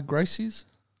Gracie's?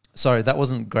 Sorry, that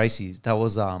wasn't Gracie's. That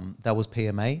was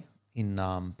PMA in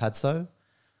Padstow.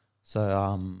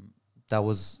 So that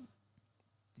was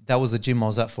the gym I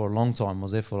was at for a long time. I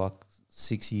was there for like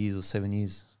 6 years or 7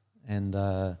 years. And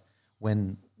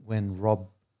when Rob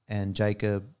and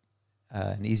Jacob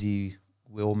and Izzy,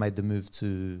 we all made the move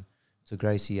to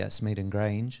Gracie at Smeaton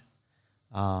Grange,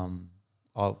 I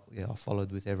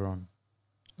followed with everyone.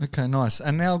 Okay, nice.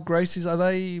 And now Gracie's, are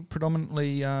they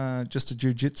predominantly just a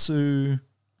jiu-jitsu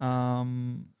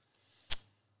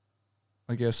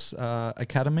I guess,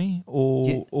 academy,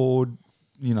 or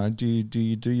you know, do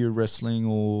you do your wrestling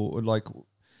or like?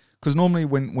 Because normally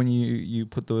when you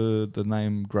put the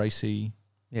name Gracie,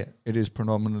 Yeah. it is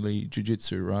predominantly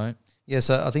jiu-jitsu, right? Yeah,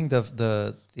 so I think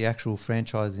the actual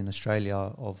franchise in Australia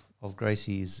of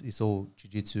Gracie is all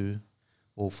jiu-jitsu,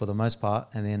 or for the most part.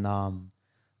 And then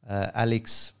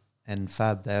Alex and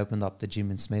Fab, they opened up the gym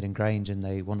in Smeaton Grange, and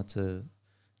they wanted to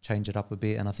change it up a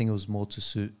bit. And I think it was more to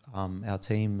suit our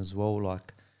team as well.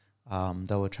 Like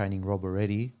they were training Rob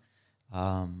already.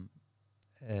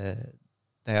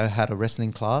 They had a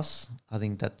wrestling class. I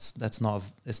think that's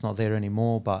not there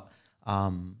anymore. But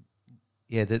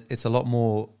it's a lot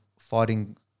more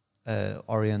fighting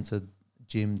oriented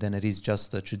gym than it is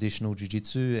just a traditional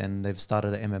jiu-jitsu. And they've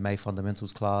started an MMA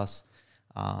fundamentals class.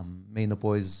 Me and the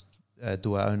boys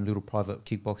do our own little private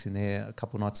kickboxing there a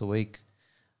couple nights a week.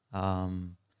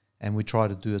 And we try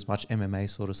to do as much MMA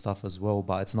sort of stuff as well,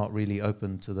 but it's not really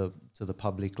open to the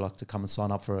public, like to come and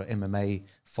sign up for an MMA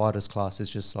fighters class.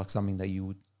 It's just like something that you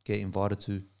would get invited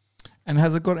to. And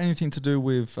has it got anything to do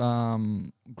with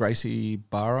Gracie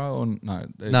Barra, or no?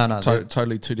 No,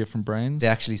 totally two different brands.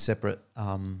 They're actually separate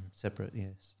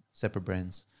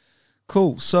brands.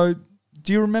 Cool. So,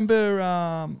 do you remember?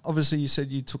 Obviously, you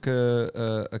said you took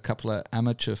a couple of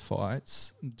amateur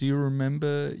fights. Do you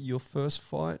remember your first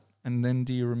fight? And then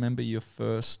do you remember your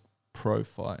first pro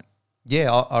fight?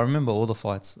 Yeah, I remember all the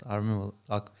fights. I remember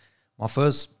like my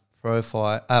first pro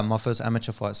fight, my first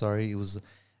amateur fight. Sorry, it was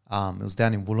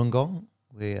down in Wollongong,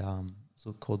 where it's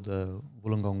called the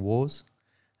Wollongong Wars.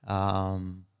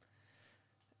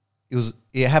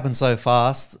 It happened so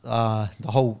fast. The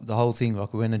whole thing,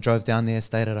 like we went and drove down there,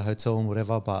 stayed at a hotel and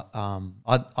whatever. But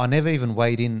I never even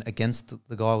weighed in against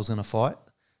the guy I was going to fight.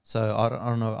 So I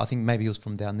don't know. I think maybe he was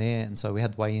from down there, and so we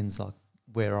had weigh-ins like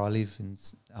where I live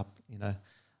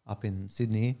up in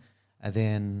Sydney, and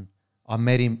then I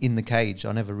met him in the cage.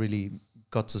 I never really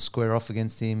got to square off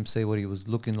against him, see what he was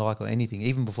looking like or anything.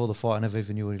 Even before the fight, I never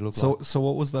even knew what he looked like. So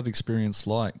what was that experience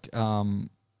like?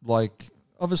 Like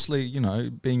obviously, you know,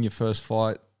 being your first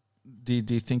fight, do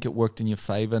you think it worked in your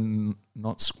favour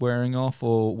not squaring off,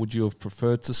 or would you have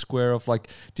preferred to square off? Like,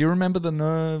 do you remember the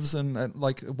nerves and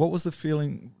like what was the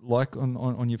feeling like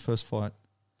on your first fight?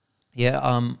 Yeah,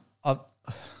 I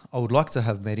would like to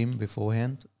have met him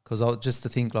beforehand, because I just to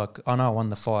think like I know I won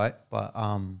the fight, but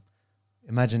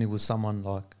imagine it was someone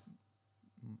like,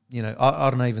 you know, I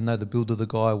don't even know the build of the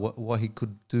guy, what he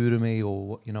could do to me, or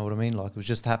what, you know what I mean? Like it was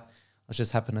just I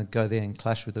just happened to go there and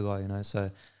clash with the guy, you know.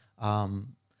 So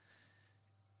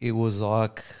it was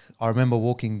like I remember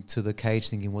walking to the cage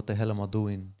thinking, what the hell am I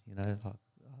doing? You know, like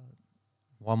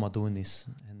why am I doing this?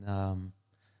 And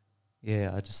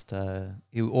I just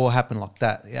it all happened like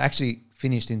that. It actually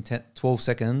finished in 12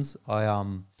 seconds.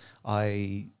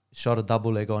 I shot a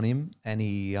double leg on him, and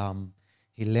he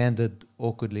landed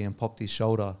awkwardly and popped his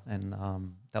shoulder, and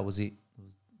that was it.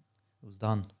 It was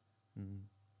done. And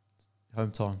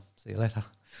home time. See you later.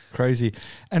 Crazy.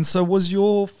 And so, was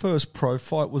your first pro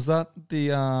fight? Was that the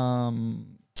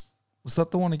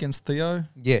one against Theo?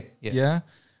 Yeah.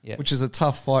 Which is a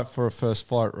tough fight for a first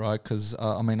fight, right? Because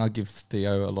I mean, I give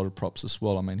Theo a lot of props as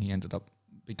well. I mean, he ended up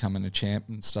becoming a champ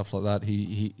and stuff like that.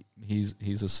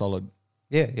 He's a solid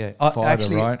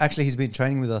fighter, right? Actually, he's been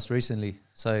training with us recently,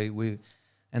 so we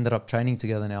ended up training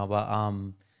together now. But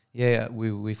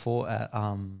we fought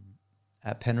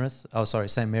at Penrith. Oh, sorry,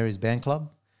 St Mary's Band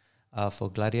Club for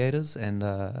Gladiators, and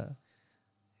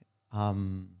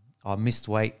I missed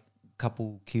weight.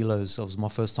 Couple kilos. It was my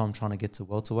first time trying to get to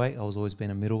welterweight. I was always been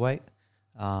a middleweight.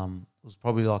 It was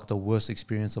probably like the worst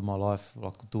experience of my life,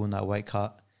 like doing that weight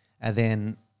cut. And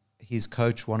then his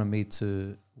coach wanted me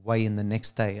to weigh in the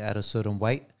next day at a certain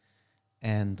weight,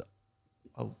 and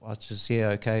I just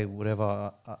okay,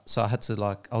 whatever. So I had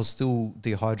to I was still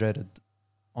dehydrated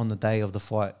on the day of the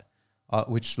fight,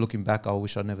 which looking back, I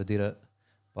wish I never did it.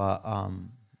 But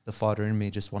the fighter in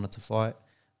me just wanted to fight.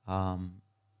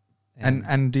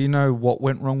 And do you know what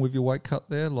went wrong with your weight cut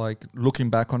there? Like looking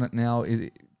back on it now,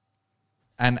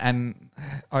 and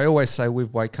I always say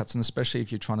with weight cuts, and especially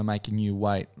if you're trying to make a new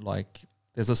weight, like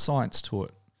there's a science to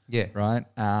it. Yeah. Right.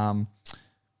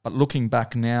 But looking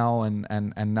back now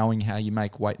and knowing how you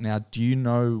make weight now, do you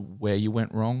know where you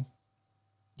went wrong?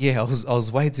 Yeah, I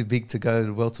was way too big to go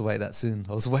to welterweight that soon.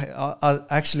 I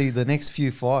actually the next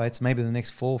few fights, maybe the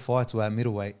next 4 fights were at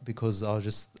middleweight, because I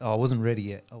wasn't ready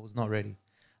yet. I was not ready.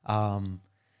 And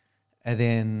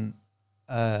then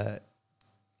I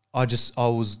used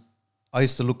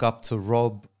to look up to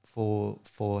Rob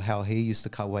for how he used to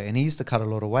cut weight, and he used to cut a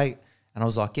lot of weight, and I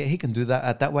was like, yeah, he can do that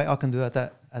at that weight, I can do it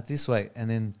at this weight. And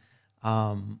then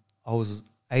I was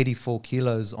 84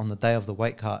 kilos on the day of the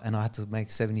weight cut, and I had to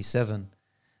make 77.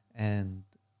 And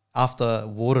after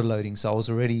water loading, so I was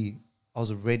already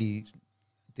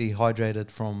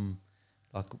dehydrated from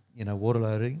water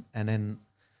loading, and then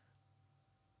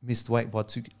missed weight by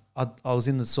 2. I was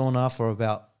in the sauna for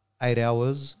about 8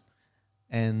 hours,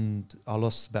 and I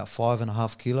lost about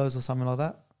 5.5 kilos or something like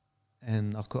that.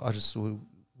 And we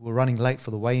were running late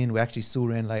for the weigh-in. We actually still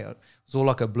ran late. It was all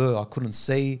like a blur. I couldn't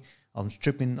see. I was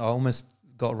tripping. I almost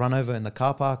got run over in the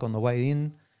car park on the way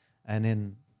in, and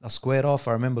then I squared off.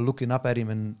 I remember looking up at him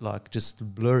and like just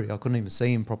blurry. I couldn't even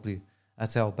see him properly.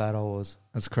 That's how bad I was.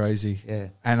 That's crazy. Yeah.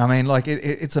 And I mean, like,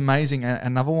 it's amazing.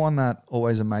 Another one that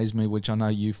always amazed me, which I know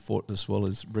you fought as well,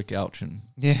 is Rick Alchin.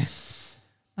 Yeah.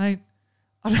 Mate,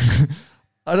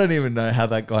 I don't even know how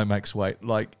that guy makes weight.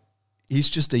 Like, he's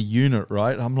just a unit,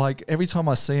 right? I'm like, every time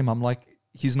I see him, I'm like,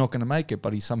 he's not going to make it,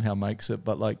 but he somehow makes it.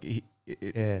 But like,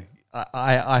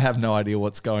 I have no idea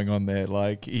what's going on there.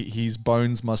 Like, his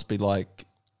bones must be like,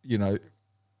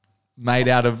 made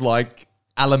out of like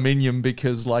aluminium,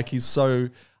 because like he's so,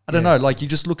 I don't know, like you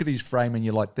just look at his frame and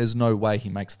you're like, there's no way he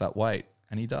makes that weight,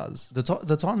 and he does.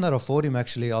 The time that I fought him,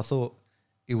 actually, I thought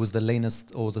it was the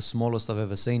leanest or the smallest I've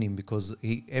ever seen him, because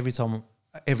every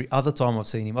other time I've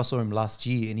seen him, I saw him last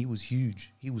year and he was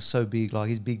huge. He was so big. Like,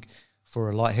 he's big for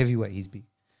a light heavyweight. He's big.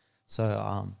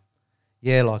 So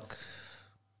like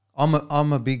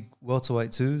I'm a big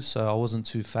welterweight too, so I wasn't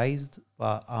too phased.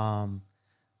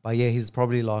 But yeah, he's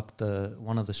probably like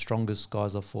one of the strongest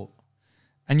guys I've fought.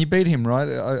 And you beat him, right?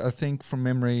 I think from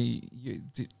memory,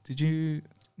 did you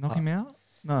knock him out?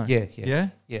 No. Yeah.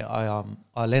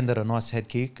 I landed a nice head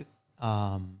kick,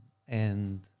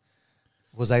 and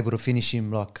was able to finish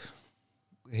him. Like,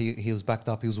 he was backed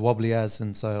up, he was wobbly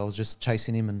and so I was just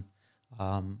chasing him,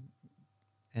 and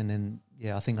then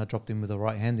I think I dropped him with a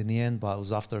right hand in the end, but it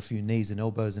was after a few knees and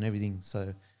elbows and everything.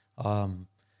 So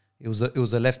it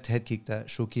was a left head kick that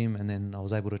shook him, and then I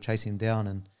was able to chase him down,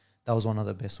 and that was one of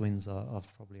the best wins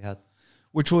I've probably had.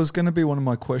 Which was going to be one of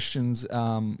my questions.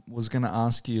 Was going to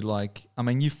ask you, like, I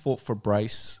mean, you fought for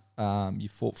Brace, you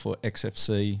fought for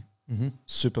XFC,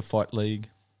 Super Fight League.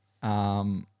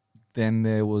 Then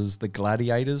there was the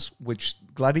Gladiators, which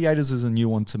Gladiators is a new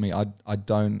one to me. I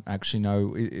don't actually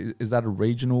know. Is that a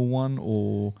regional one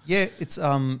or? Yeah, it's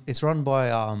run by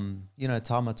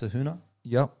Tama Tahuna.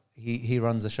 Yep. He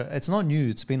runs the show. It's not new.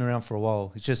 It's been around for a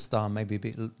while. It's just maybe a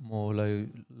bit more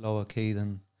lower key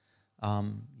than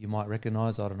you might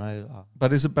recognise. I don't know.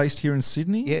 But is it based here in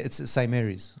Sydney? Yeah, it's St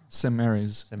Mary's. St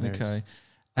Mary's. Okay.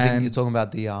 I think you're talking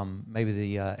about the maybe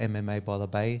the MMA by the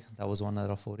Bay. That was one that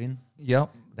I fought in.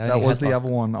 Yep, that was the other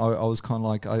one. I was kind of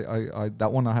like I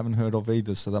that one I haven't heard of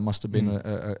either. So that must have been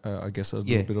I guess a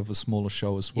little bit of a smaller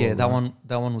show as well. Yeah, that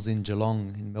one was in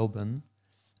Geelong in Melbourne.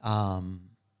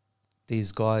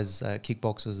 These guys,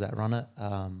 kickboxers that run it,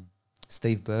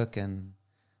 Steve Burke and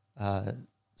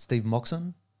Steve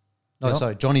Moxon. No,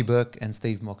 sorry, Johnny Burke and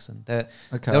Steve Moxon. They're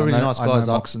really nice guys.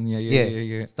 Moxon,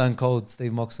 yeah. Stone Cold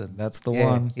Steve Moxon. That's the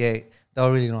one. Yeah, they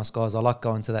were really nice guys. I like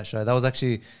going to that show. That was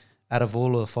actually, out of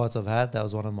all of the fights I've had, that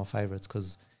was one of my favourites,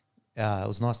 because it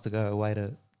was nice to go away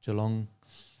to Geelong.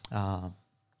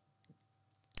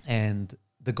 And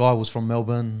the guy was from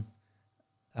Melbourne.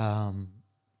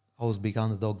 I was a big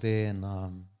underdog there, and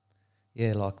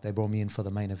like they brought me in for the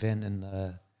main event,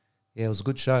 and it was a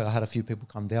good show. I had a few people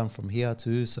come down from here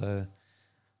too, so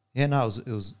it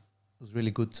was really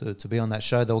good to be on that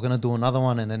show. They were going to do another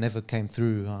one, and it never came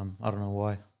through. I don't know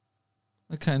why.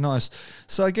 Okay, nice.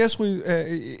 So I guess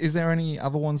is there any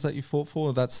other ones that you fought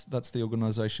for? That's the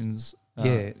organisations. I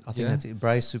think that's it.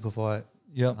 Brace, Superfight.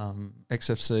 Yep.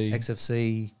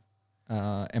 XFC.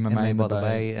 MMA by the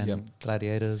Bay and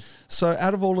Gladiators. So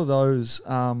out of all of those,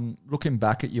 looking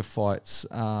back at your fights,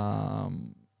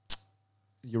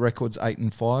 your record's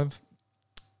 8-5.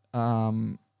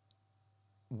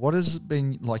 What has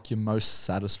been like your most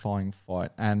satisfying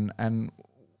fight? And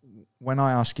when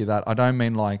I ask you that, I don't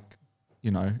mean like,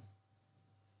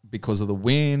 because of the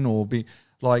win or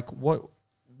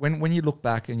when you look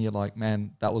back and you're like,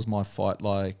 man, that was my fight,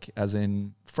 like as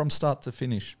in from start to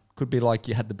finish. Could be like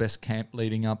you had the best camp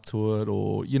leading up to it,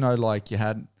 or like you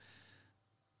had.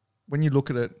 When you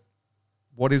look at it,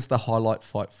 what is the highlight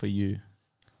fight for you?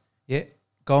 Yeah,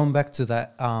 going back to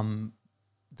that,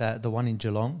 the one in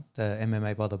Geelong, the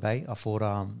MMA by the Bay, I fought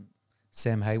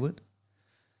Sam Hayward.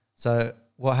 So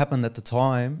what happened at the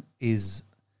time is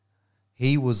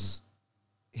he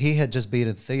had just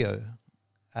beaten Theo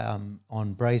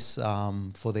on Brace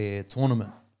for their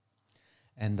tournament,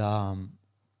 and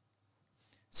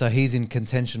so he's in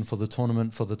contention for the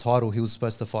tournament for the title. He was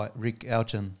supposed to fight Rick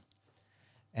Alchin,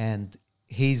 and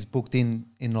he's booked in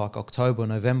like October,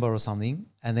 November or something,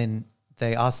 and then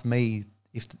they asked me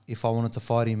if I wanted to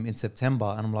fight him in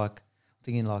September, and I'm like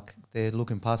thinking like they're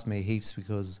looking past me heaps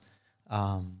because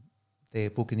they're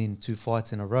booking in 2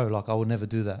 fights in a row. Like I would never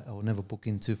do that. I would never book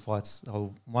in 2 fights.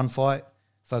 One fight,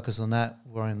 focus on that.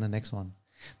 We're in the next one.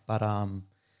 But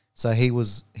so he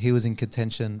was in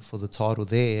contention for the title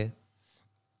there,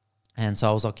 and so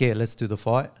I was like, yeah, let's do the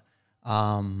fight.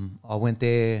 I went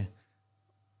there.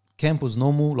 Camp was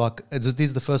normal. Like this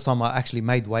is the first time I actually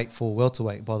made weight for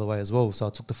welterweight, by the way, as well. So I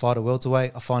took the fight at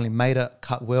welterweight. I finally made it,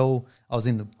 cut well. I was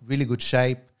in really good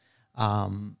shape.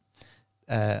 I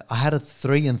had a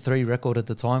 3-3 record at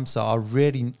the time, so I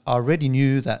already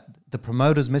knew that the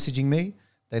promoters messaging me,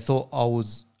 they thought I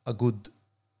was a good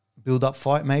build-up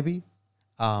fight, maybe.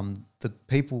 The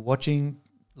people watching,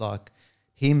 like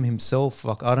himself,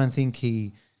 like I don't think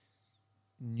he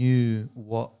knew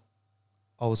what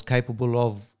I was capable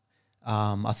of.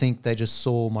 I think they just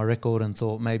saw my record and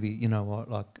thought maybe, you know what,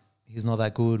 like he's not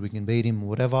that good, we can beat him or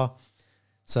whatever.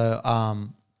 So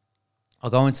I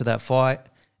go into that fight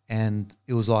and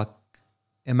it was like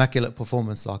immaculate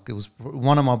performance. Like it was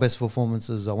one of my best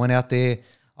performances. I went out there,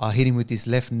 I hit him with this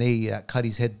left knee that cut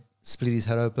his head, split his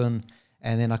head open,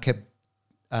 and then I kept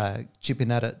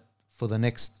chipping at it for the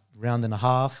next round and a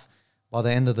half. By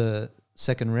the end of the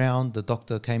second round, the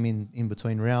doctor came in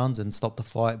between rounds and stopped the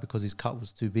fight because his cut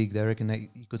was too big. They reckon that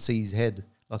you could see his head,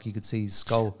 like you could see his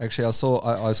skull. Actually, I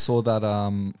saw that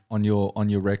on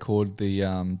your record,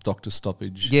 the doctor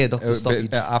stoppage. Yeah, doctor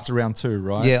stoppage after round 2,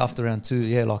 right? Yeah, after round 2.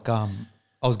 Yeah, like I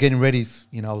was getting ready.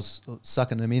 I was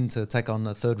sucking them in to take on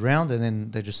the third round, and then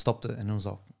they just stopped it. And it was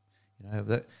like,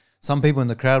 that some people in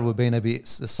the crowd were being a bit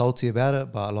salty about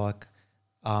it, but like.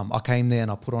 I came there and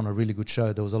I put on a really good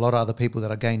show. There was a lot of other people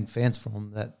that I gained fans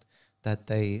from that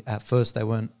they at first they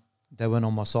weren't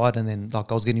on my side, and then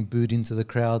like I was getting booed into the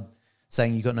crowd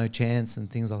saying you got no chance and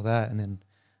things like that, and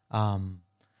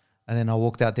then I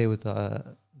walked out there with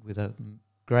a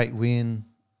great win,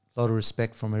 a lot of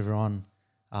respect from everyone,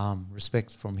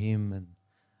 respect from him,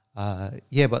 and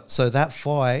but so that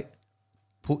fight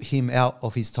put him out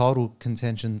of his title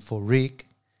contention for Rick,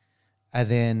 and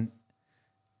then.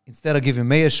 Instead of giving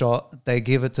me a shot, they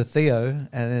give it to Theo,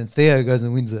 and then Theo goes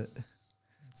and wins it.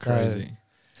 Crazy.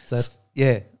 So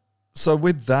yeah. So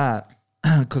with that,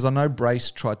 because I know Brace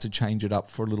tried to change it up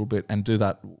for a little bit and do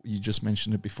that, you just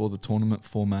mentioned it before, the tournament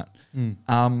format.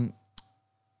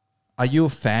 Are you a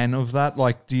fan of that?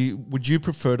 Like, would you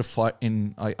prefer to fight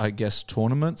in, I guess,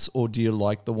 tournaments, or do you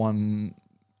like the one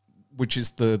which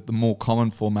is the more common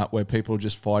format where people are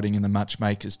just fighting and the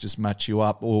matchmakers just match you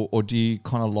up? Or do you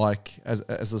kind of like, as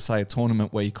I say, a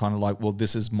tournament where you kind of like, well,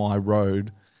 this is my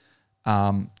road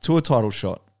to a title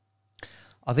shot?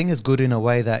 I think it's good in a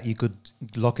way that you could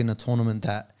lock in a tournament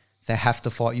that they have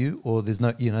to fight you, or there's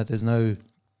no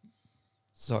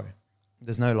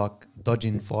like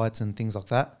dodging fights and things like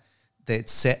that.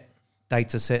 It's set,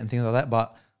 dates are set and things like that.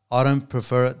 But I don't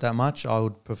prefer it that much. I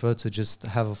would prefer to just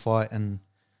have a fight and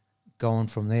go on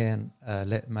from there and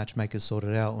let matchmakers sort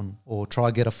it out, or try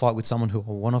to get a fight with someone who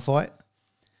I want to fight.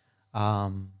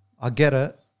 I get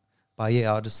it, but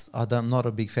yeah, I'm not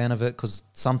a big fan of it because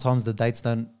sometimes the dates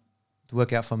don't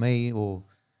work out for me, or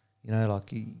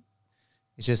it's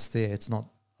just there. It's not.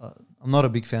 I'm not a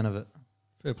big fan of it.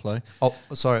 Fair play. Oh,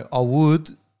 sorry. I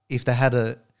would if they had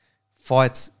a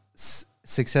fights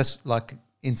success like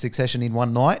in succession in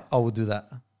one night. I would do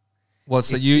that. Well,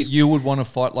 so you would want to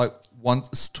fight like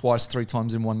once, twice, 3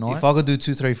 times in one night? If I could do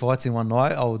 2-3 fights in one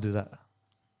night, I would do that.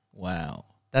 Wow.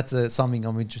 That's something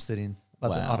I'm interested in.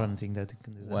 But I don't think that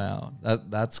can do that. Wow.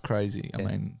 That's crazy. Yeah. I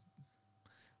mean,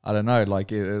 I don't know.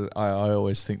 Like, I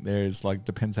always think there is, like,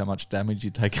 depends how much damage you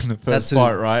take in the first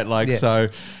fight, right? Like, so,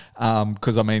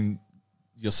 because, I mean,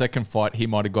 your second fight, he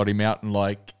might have got him out in,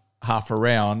 like, half a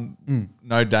round,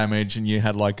 no damage, and you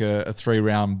had like a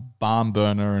 3-round barn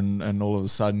burner, and all of a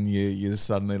sudden you're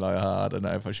suddenly like, I don't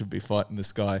know if I should be fighting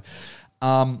this guy.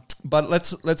 But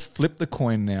let's flip the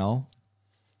coin now.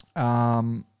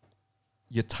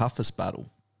 Your toughest battle,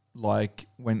 like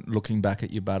when looking back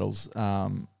at your battles,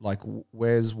 like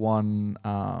where's one,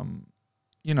 and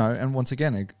once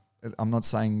again, I'm not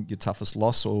saying your toughest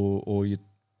loss or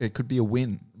it could be a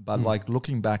win, but like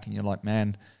looking back and you're like,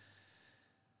 man,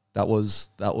 that was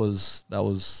a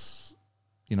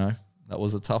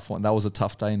tough one. That was a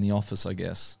tough day in the office, I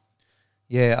guess.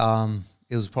 Yeah,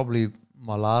 it was probably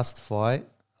my last fight.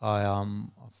 I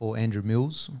fought Andrew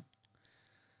Mills.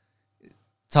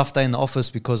 Tough day in the office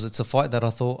because it's a fight that I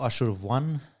thought I should have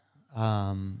won.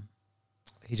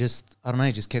 He just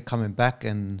kept coming back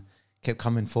and kept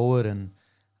coming forward, and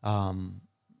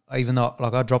even though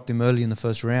like I dropped him early in the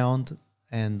first round,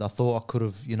 and I thought I could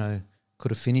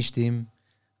have finished him.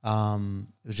 It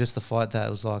was just the fight that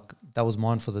was like that was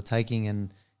mine for the taking,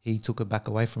 and he took it back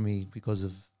away from me because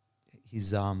of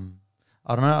his I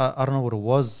don't know what it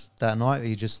was that night.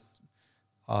 He just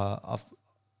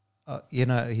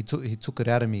he took it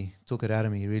out of me.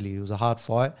 Really, it was a hard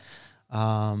fight.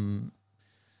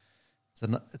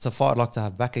 It's a fight I'd like to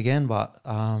have back again, but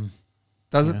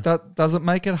does it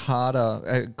make it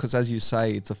harder? Because as you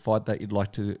say, it's a fight that you'd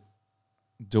like to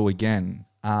do again.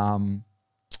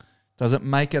 Does it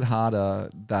make it harder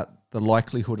that the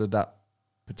likelihood of that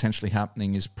potentially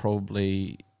happening is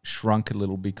probably shrunk a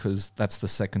little because that's the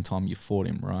second time you fought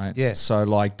him, right? Yeah. So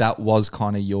like that was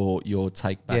kind of your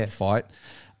take back fight.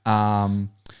 And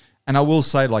I will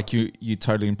say like you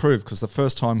totally improved because the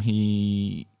first time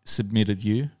he submitted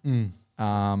you,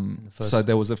 so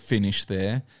there was a finish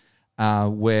there,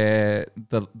 where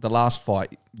the last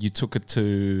fight you took it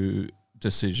to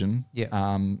decision.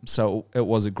 Yeah. So it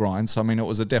was a grind. So I mean, it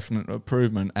was a definite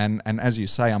improvement. And as you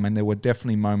say, I mean, there were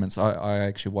definitely moments. I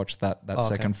actually watched that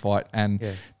second fight, and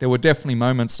there were definitely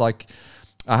moments like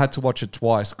I had to watch it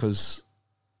twice because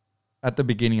at the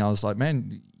beginning I was like,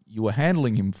 man, you were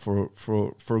handling him for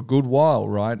a good while,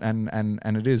 right? And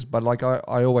it is. But like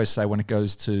I always say, when it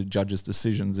goes to judges'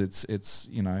 decisions, it's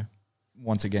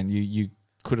once again, you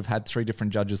could have had 3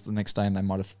 different judges the next day and they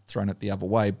might have thrown it the other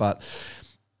way. But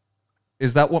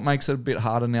is that what makes it a bit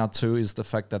harder now too, is the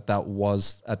fact that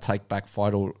was a take-back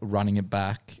fight or running it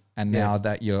back, and now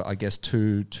that you're, I guess,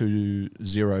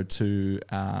 2-0 to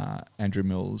Andrew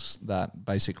Mills, that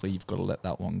basically you've got to let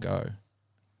that one go?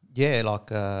 Yeah, like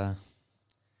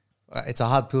it's a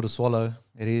hard pill to swallow.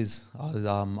 It is.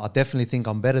 I definitely think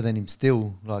I'm better than him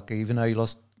still. Like even though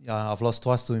I've lost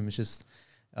twice to him, it's just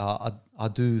I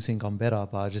do think I'm better,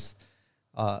 but I just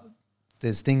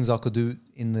there's things I could do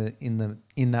in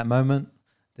that moment.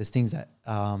 There's things that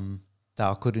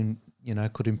I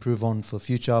could improve on for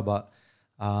future. But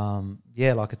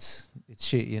like it's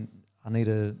shit. I need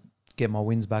to get my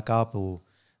wins back up, or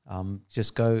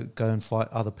just go and fight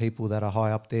other people that are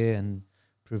high up there and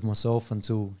prove myself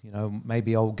until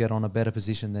maybe I'll get on a better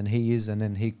position than he is, and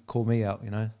then he call me out.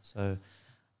 So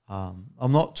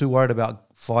I'm not too worried about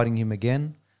fighting him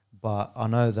again. But I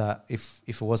know that if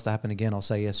it was to happen again, I'll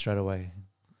say yes straight away.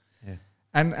 Yeah.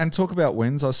 And talk about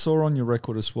wins. I saw on your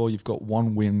record as well, you've got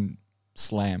 1 win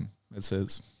slam, it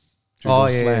says.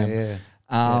 Slam.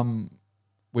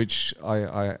 Which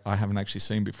I haven't actually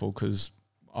seen before, because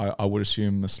I would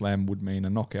assume a slam would mean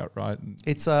a knockout, right?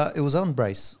 It was on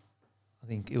brace. I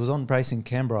think it was on brace in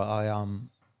Canberra.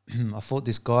 I fought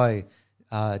this guy,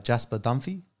 Jasper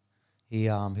Dunphy. He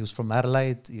was from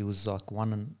Adelaide. He was like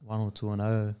 1 or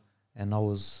 2-0. And I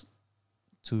was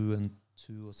 2-2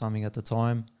 or something at the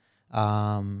time.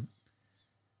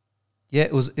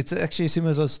 It's actually a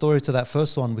similar story to that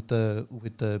first one with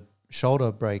the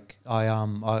shoulder break.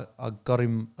 I got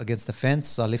him against the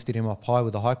fence. I lifted him up high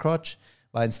with a high crotch,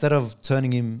 but instead of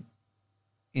turning him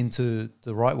into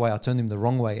the right way, I turned him the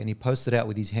wrong way, and he posted out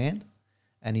with his hand,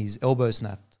 and his elbow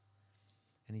snapped,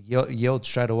 and he yelled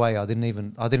straight away. I didn't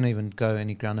even go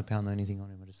any ground and pound or anything on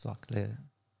him. I just like,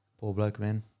 poor bloke,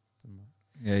 man.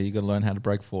 Yeah, you got to learn how to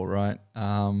break for, right?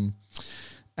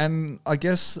 And I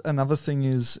guess another thing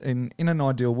is, in an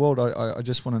ideal world, I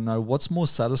just want to know what's more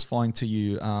satisfying to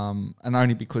you, and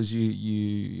only because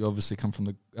you obviously come from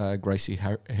the Gracie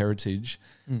heritage.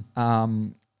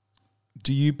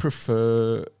 Do you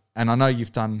prefer, and I know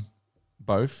you've done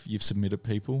both, you've submitted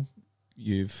people,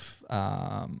 you've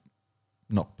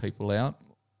knocked people out,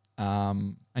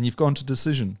 and you've gone to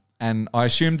decision. And I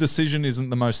assume decision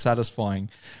isn't the most satisfying.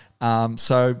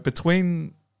 So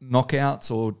between knockouts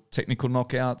or technical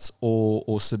knockouts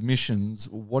or submissions,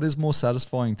 what is more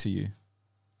satisfying to you?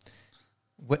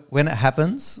 When it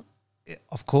happens,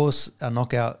 of course, a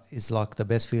knockout is like the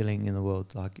best feeling in the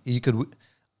world. Like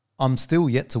I'm still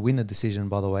yet to win a decision,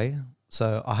 by the way.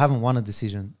 So I haven't won a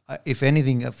decision. If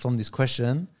anything, from this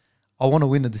question, I want to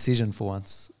win a decision for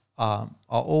once. I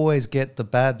always get the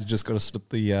bad. You just got to slip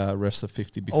the refs a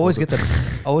 50 before. Always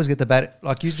get the bad.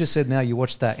 Like you just said, now you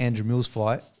watched that Andrew Mills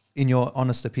fight. In your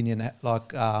honest opinion,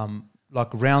 like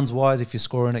rounds wise, if you're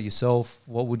scoring it yourself,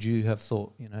 what would you have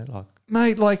thought?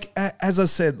 Mate, like as I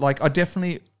said, like I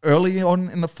definitely early on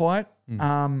in the fight,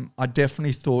 I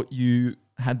definitely thought you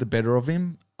had the better of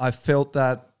him. I felt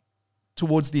that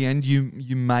towards the end,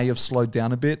 you may have slowed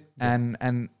down a bit, and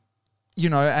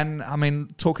I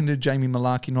mean, talking to Jamie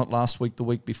Malarkey not last week, the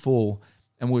week before,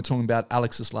 and we were talking about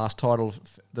Alex's last title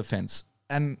defense.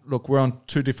 And look, we're on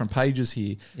 2 different pages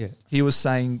here. Yeah. He was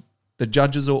saying the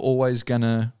judges are always going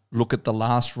to look at the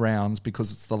last rounds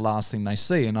because it's the last thing they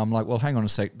see. And I'm like, well, hang on a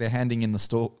sec. They're handing in the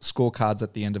scorecards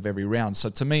at the end of every round. So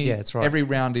to me, that's right. every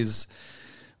round is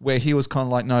where he was kind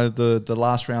of like, no, the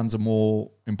last rounds are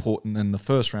more important than the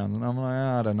first round. And I'm like,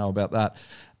 I don't know about that.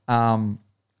 I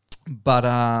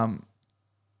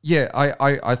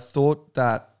thought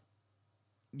that,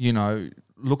 you know,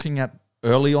 looking at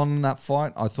early on in that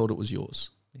fight, I thought it was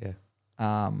yours. Yeah.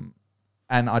 And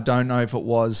I don't know if it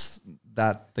was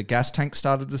that the gas tank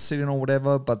started to sit in or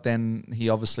whatever, but then he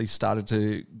obviously started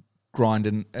to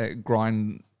grind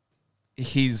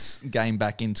his game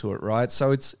back into it, right?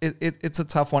 So it's a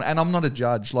tough one, and I'm not a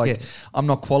judge. I'm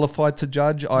not qualified to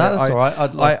judge. That's all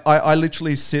right. I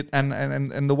literally sit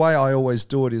and the way I always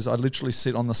do it is I literally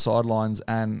sit on the sidelines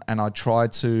and I try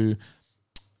to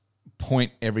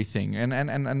point everything. And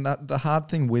that, the hard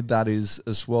thing with that is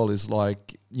as well is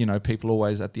like, you know, people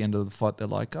always at the end of the fight, they're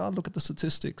like, oh, look at the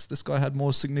statistics. This guy had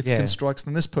more significant strikes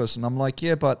than this person. I'm like,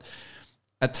 yeah, but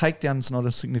a takedown is not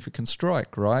a significant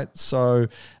strike, right? So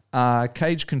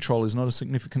cage control is not a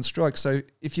significant strike. So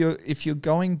if you're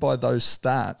going by those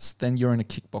stats, then you're in a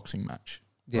kickboxing match,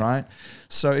 right?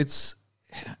 So it's,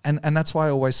 and that's why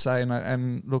I always say,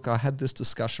 and look, I had this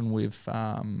discussion with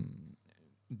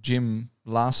Jim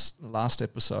last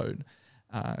episode,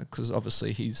 because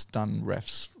obviously he's done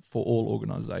refs for all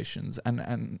organizations,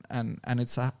 and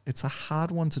it's a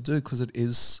hard one to do because it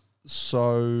is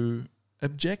so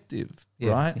objective,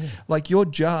 right? Yeah. Like your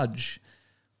judge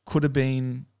could have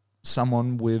been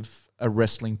someone with a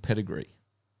wrestling pedigree,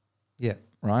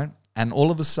 right? And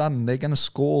all of a sudden they're going to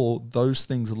score those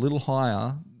things a little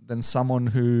higher than someone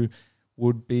who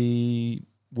would be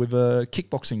with a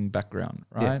kickboxing background,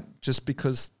 right? Just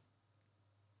because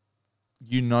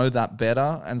you know that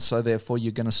better, and so therefore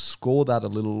you're going to score that a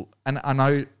little. And I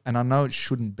know it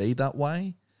shouldn't be that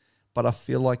way, but I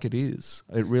feel like it is.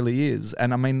 It really is.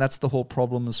 And I mean, that's the whole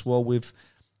problem as well with,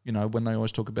 you know, when they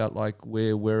always talk about like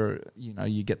where you know,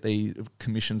 you get the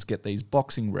commissions get these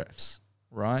boxing refs,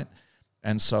 right?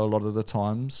 And so a lot of the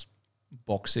times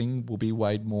boxing will be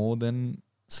weighed more than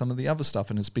some of the other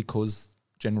stuff, and it's because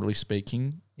generally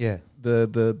speaking,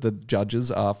 the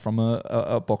judges are from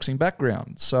a boxing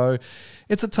background. So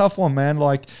it's a tough one, man.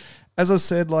 Like, as I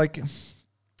said, like,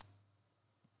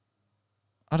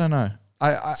 I don't know.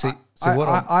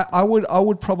 I would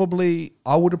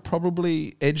have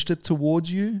probably edged it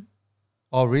towards you.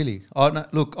 Oh, really? Oh, no,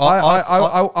 look,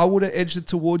 I would have edged it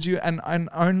towards you, and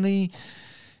only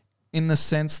in the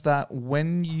sense that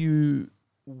when you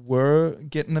were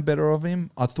getting the better of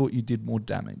him, I thought you did more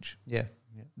damage. Yeah.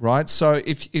 Right? So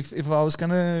if I was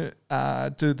going to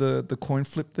do the coin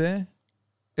flip there,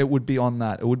 it would be on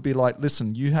that. It would be like,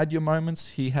 listen, you had your moments,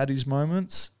 he had his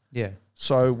moments. Yeah.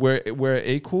 So we're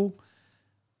equal.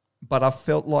 But I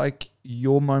felt like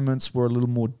your moments were a little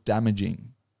more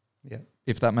damaging. Yeah.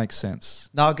 If that makes sense.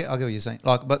 No, I get what you're saying.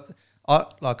 I'm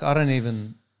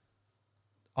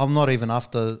not even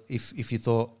after if you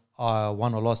thought I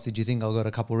won or lost, did you think I got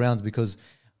a couple rounds? Because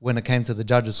when it came to the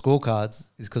judges' scorecards,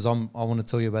 is because I want to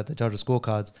tell you about the judges'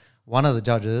 scorecards. One of the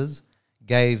judges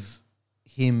gave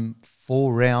him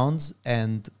 4 rounds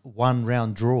and 1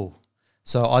 round draw.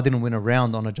 So I didn't win a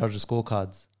round on a judges'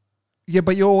 scorecards. Yeah,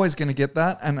 but you're always going to get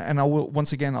that, and I will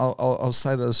once again I'll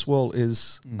say that as well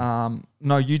is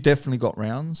no, you definitely got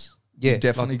rounds. Yeah,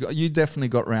 you definitely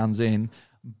got rounds in,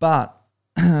 but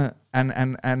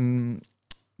and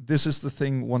this is the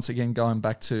thing, once again, going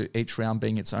back to each round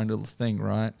being its own little thing,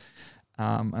 right?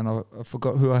 And I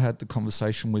forgot who I had the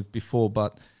conversation with before,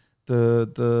 but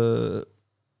the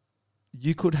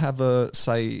you could have a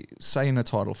say in a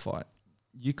title fight,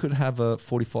 you could have a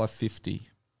 45-50,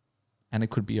 and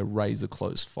it could be a razor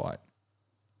close fight,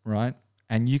 right?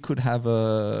 And you could have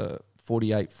a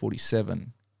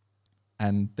 48-47,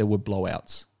 and there were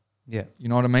blowouts. Yeah, you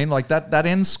know what I mean? Like that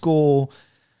end score.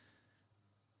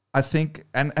 I think,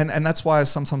 and that's why I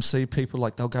sometimes see people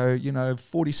like, they'll go, you know,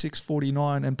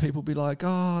 46-49, and people be like,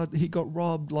 oh, he got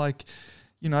robbed, like,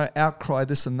 you know, outcry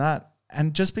this and that.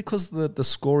 And just because the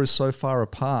score is so far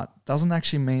apart doesn't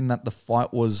actually mean that the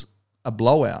fight was a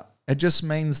blowout. It just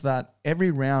means that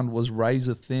every round was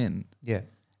razor thin. Yeah.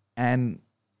 And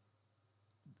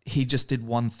he just did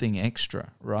one thing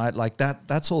extra, right? Like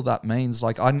that's all that means.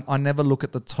 Like I never look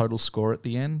at the total score at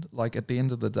the end. Like at the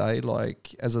end of the day,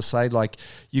 like as I say, like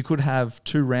you could have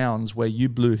 2 rounds where you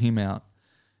blew him out.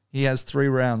 He has 3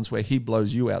 rounds where he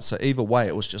blows you out. So either way,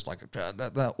 it was just like,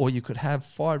 or you could have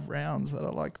 5 rounds that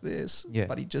are like this,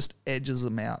 but he just edges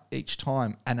them out each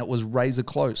time. And it was razor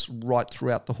close right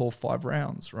throughout the whole 5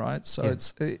 rounds, right? So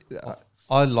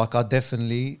I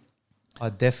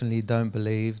definitely don't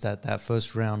believe that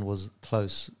first round was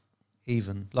close.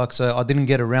 even. Like, so I didn't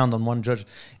get around on one judge.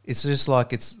 It's just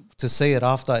like, it's to see it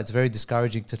after, it's very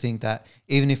discouraging to think that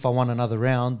even if I won another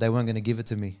round, they weren't going to give it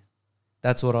to me.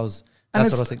 That's what I was.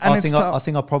 That's what I was thinking.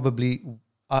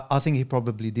 I think he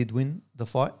probably did win the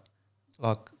fight.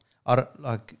 Like, I don't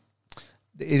like.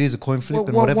 It is a coin flip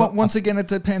and whatever. Once again, it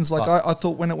depends. Like I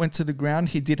thought when it went to the ground,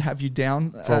 he did have you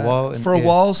down for a while. For a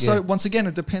while. So once again,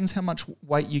 it depends how much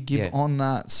weight you give on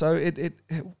that. So it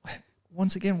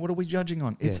once again, what are we judging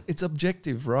on? It's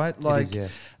objective, right? Like,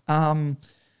 it is, and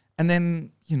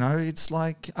then it's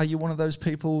like, are you one of those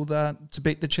people that to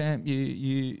beat the champ,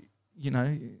 you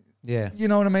know? Yeah, you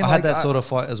know what I mean. I had that sort of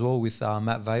fight as well with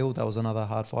Matt Vale. That was another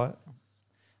hard fight,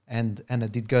 and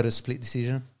it did go to split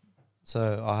decision.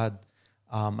 So I had.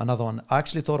 Another one. I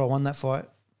actually thought I won that fight.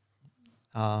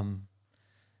 And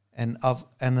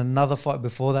another fight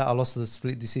before that, I lost the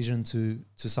split decision to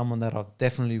someone that I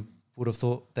definitely would have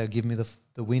thought they'd give me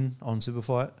the win on Super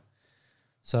Fight.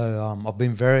 So I've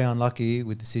been very unlucky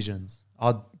with decisions.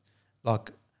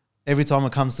 Every time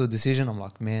it comes to a decision, I'm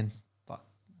like, man, fuck,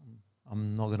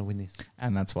 I'm not going to win this.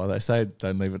 And that's why they say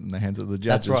don't leave it in the hands of the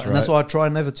judges. That's right. And that's why I try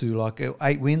never to. Like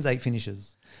 8 wins, 8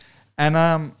 finishes. And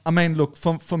I mean, look,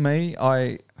 for me,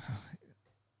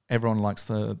 everyone likes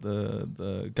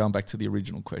the going back to the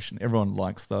original question. Everyone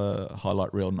likes the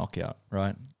highlight reel knockout,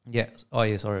 right? Yeah. Oh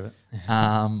yeah. Sorry.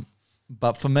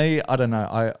 But for me, I don't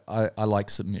know. I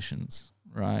like submissions,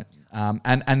 right?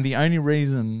 And the only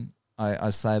reason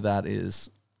I say that is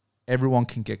everyone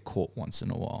can get caught once in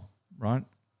a while, right?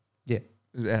 Yeah.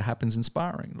 It happens in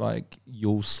sparring. Like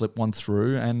you'll slip one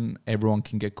through, and everyone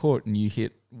can get caught, and you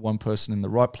hit one person in the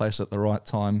right place at the right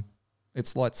time,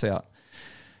 it's lights out.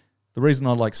 The reason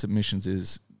I like submissions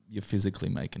is you're physically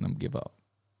making them give up.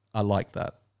 I like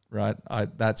that, right?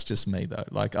 That's just me though.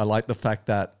 Like I like the fact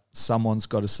that someone's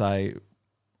got to say,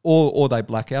 or they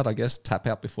black out, I guess, tap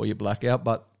out before you black out.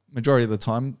 But majority of the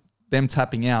time, them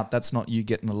tapping out, that's not you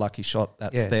getting a lucky shot.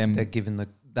 That's them. They're giving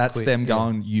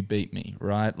going, you beat me,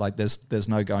 right? Like there's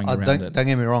no going around it. Don't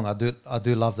get me wrong, I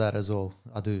do love that as well.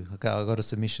 I do. Okay, I got a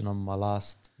submission on my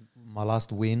last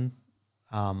win.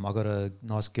 I got a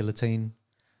nice guillotine,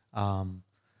 and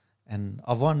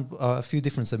I've won a few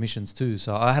different submissions too.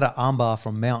 So I had an armbar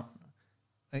from Mount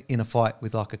in a fight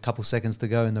with like a couple seconds to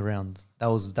go in the round. That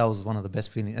was one of the best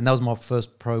feelings, and that was my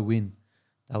first pro win.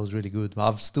 That was really good. But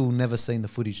I've still never seen the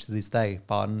footage to this day.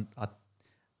 But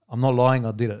I'm not lying,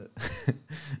 I did it.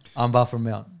 Armbar from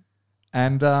Mount.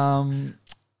 And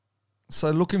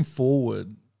so looking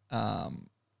forward,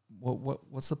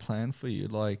 what's the plan for you?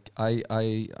 Like, are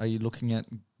you looking at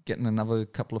getting another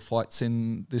couple of fights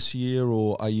in this year,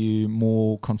 or are you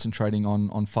more concentrating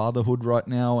on fatherhood right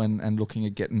now and looking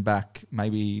at getting back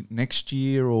maybe next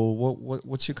year, or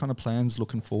what's your kind of plans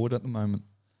looking forward at the moment?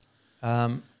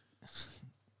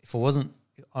 If it wasn't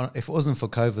for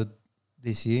COVID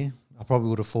this year, I probably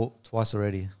would have fought twice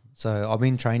already. So I've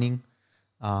been training.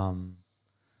 I'm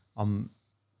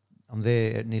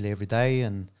there nearly every day,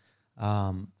 and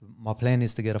my plan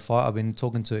is to get a fight. I've been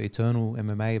talking to Eternal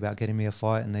MMA about getting me a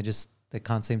fight, and they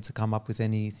can't seem to come up with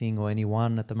anything or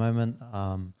anyone at the moment.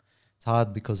 It's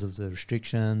hard because of the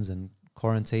restrictions and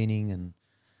quarantining, and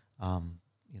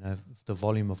the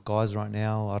volume of guys right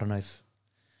now. I don't know if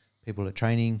people are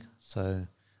training. So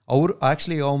I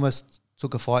actually almost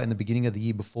took a fight in the beginning of the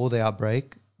year before the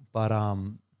outbreak, but I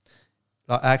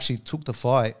actually took the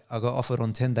fight. I got offered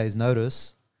on 10 days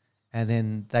notice, and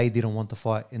then they didn't want the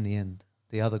fight in the end.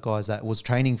 The other guys that was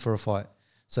training for a fight.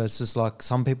 So it's just like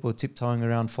some people are tiptoeing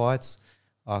around fights.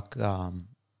 Like,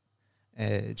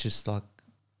 it's just like,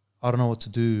 I don't know what to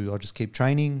do. I'll just keep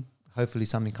training. Hopefully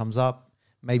something comes up.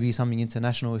 Maybe something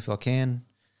international if I can.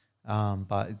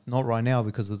 But not right now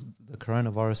because of the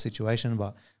coronavirus situation.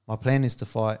 But my plan is to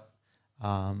fight.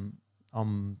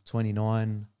 I'm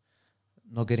 29,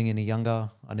 not getting any younger.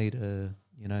 I need to,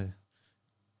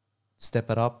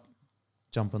 step it up,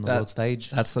 jump on the world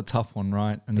stage. That's the tough one,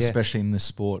 right? And especially in this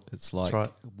sport, it's like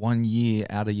 1 year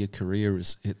out of your career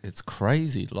it's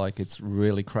crazy. Like it's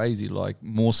really crazy. Like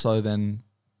more so than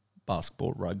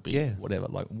basketball, rugby, whatever.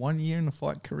 Like 1 year in a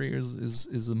fight career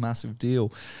is a massive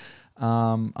deal.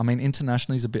 I mean,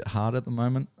 internationally is a bit hard at the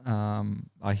moment.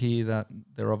 I hear that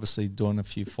they're obviously doing a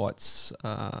few fights,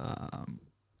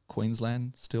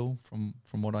 Queensland still, from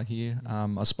what I hear.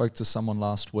 I spoke to someone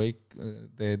last week.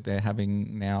 They're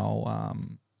having now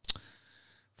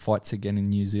fights again in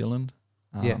New Zealand.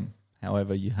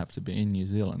 However, you have to be in New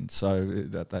Zealand, so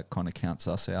that kind of counts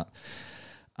us out.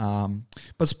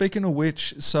 But speaking of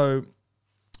which, so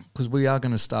because we are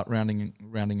going to start rounding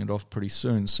it off pretty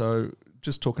soon, so.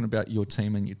 Just talking about your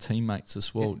team and your teammates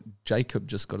as well. Jacob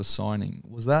just got a signing.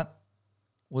 Was that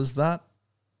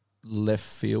left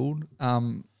field?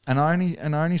 And I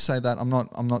only say that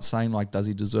I'm not saying like does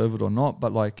he deserve it or not,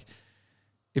 but like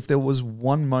if there was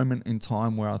one moment in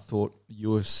time where I thought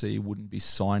UFC wouldn't be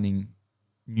signing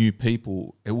new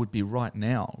people, it would be right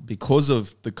now because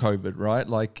of the COVID, right?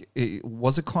 Like,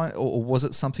 was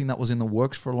it something that was in the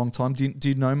works for a long time? Do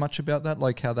you know much about that?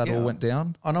 Like how that all went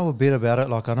down? I know a bit about it.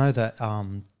 Like I know that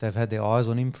they've had their eyes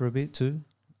on him for a bit too.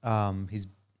 He's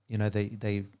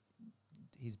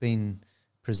been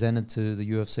presented to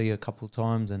the UFC a couple of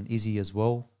times, and Izzy as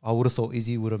well. I would have thought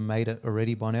Izzy would have made it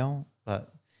already by now,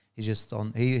 but he's just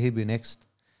on. He'd be next.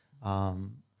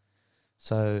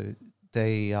 So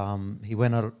they he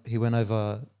went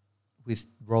over with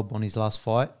Rob on his last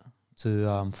fight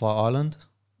to Fight Island,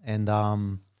 and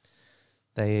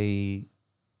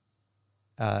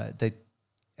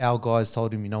our guys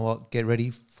told him, you know what, get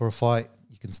ready for a fight.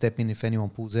 You can step in if anyone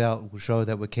pulls out. We'll show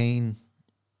that we're keen.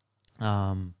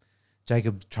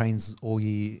 Jacob trains all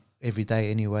year, every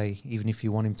day anyway. Even if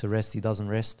you want him to rest, he doesn't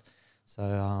rest.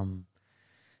 So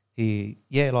he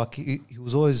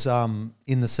was always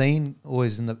in the scene,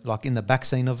 always in the back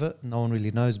scene of it. No one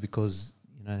really knows because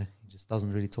he just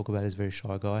doesn't really talk about it. He's a very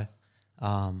shy guy.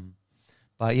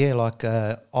 But yeah,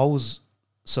 I was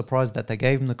surprised that they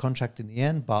gave him the contract in the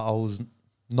end, but I was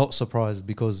not surprised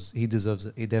because he deserves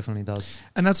it. He definitely does.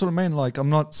 And that's what I mean. Like, I'm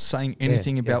not saying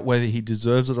anything about whether he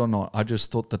deserves it or not. I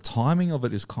just thought the timing of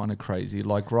it is kind of crazy.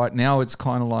 Like right now it's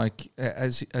kind of like,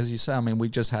 as you say, I mean, we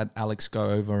just had Alex go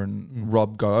over and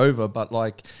Rob go over, but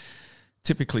like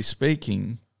typically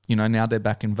speaking, now they're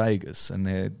back in Vegas and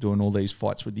they're doing all these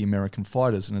fights with the American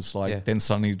fighters. And it's like, then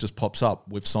suddenly it just pops up.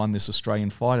 We've signed this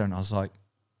Australian fighter. And I was like,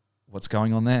 what's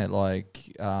going on there?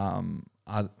 Like,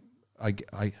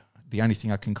 the only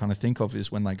thing I can kind of think of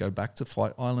is when they go back to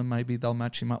Fight Island, maybe they'll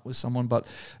match him up with someone. But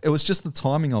it was just the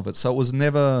timing of it. So it was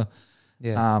never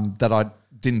that I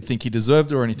didn't think he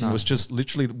deserved it or anything. No. It was just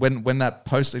literally when that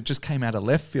post, it just came out of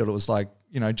left field. It was like,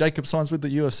 Jacob signs with the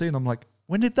UFC. And I'm like,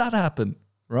 when did that happen?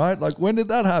 Right? Like, when did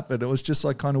that happen? It was just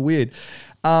like kind of weird.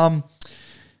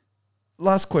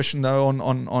 Last question, though,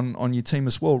 on your team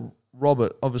as well.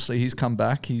 Robert, obviously, he's come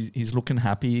back. He's looking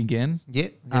happy again. Yeah.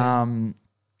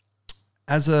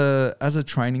 As a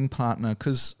training partner,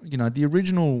 because the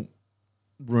original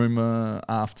rumor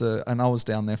after, and I was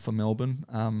down there for Melbourne.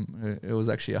 It was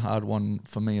actually a hard one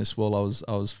for me as well. I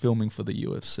was filming for the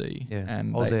UFC,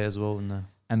 and I was there as well.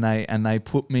 And they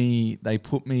put me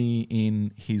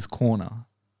in his corner,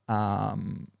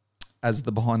 as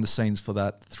the behind the scenes for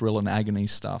that Thrill and Agony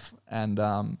stuff. And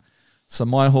so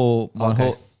my whole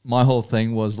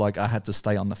thing was like I had to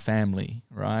stay on the family,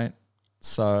 right?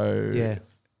 So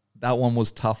that one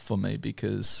was tough for me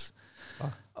because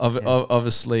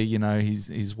obviously,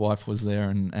 his wife was there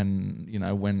and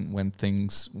when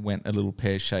things went a little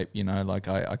pear-shaped, like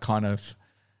I kind of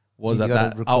was at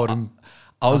that. I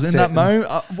was in that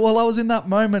moment. I was in that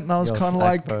moment and I was kind of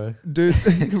like,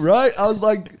 dude, right? I was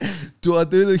like, do I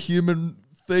do the human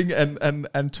thing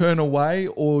and turn away,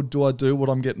 or do I do what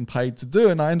I'm getting paid to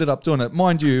do? And I ended up doing it.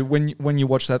 Mind you, when you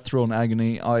watch that Thrill and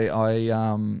Agony, I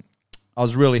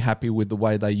was really happy with the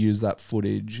way they used that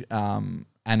footage, I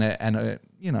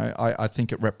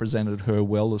think it represented her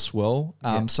well as well.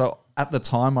 So at the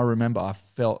time, I remember I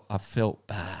felt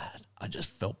bad. I just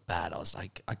felt bad. I was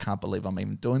like, I can't believe I'm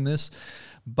even doing this.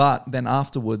 But then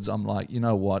afterwards, I'm like, you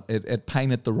know what? It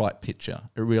painted the right picture.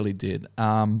 It really did.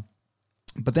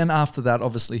 But then after that,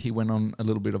 obviously, he went on a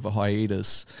little bit of a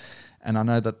hiatus. And I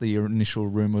know that the initial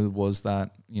rumor was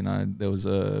that, there was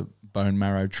a bone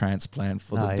marrow transplant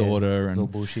for the daughter, and all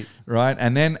bullshit, right?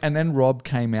 And then Rob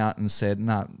came out and said,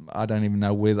 "No, I don't even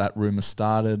know where that rumor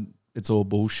started. It's all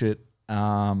bullshit."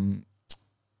 And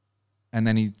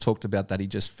then he talked about that he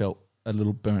just felt a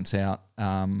little burnt out.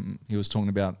 He was talking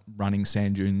about running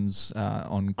sand dunes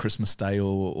on Christmas Day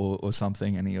or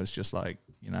something, and he was just like,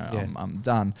 I'm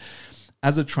done.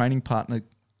 As a training partner,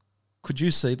 could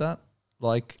you see that?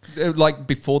 Like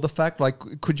before the fact,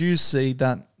 like could you see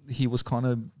that he was kind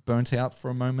of burnt out for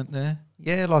a moment there?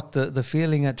 Yeah, like the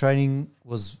feeling at training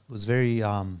was very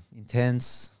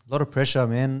intense. A lot of pressure,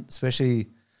 man, especially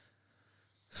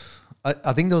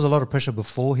I think there was a lot of pressure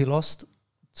before he lost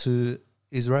to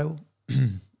Israel.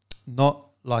 not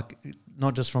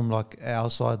just from like our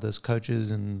side, there's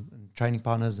coaches and training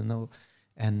partners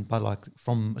but like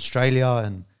from Australia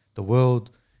and the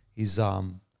world. He's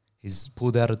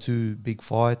pulled out of 2 big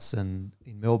fights, and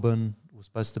in Melbourne was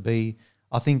supposed to be.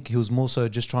 I think he was more so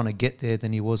just trying to get there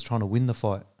than he was trying to win the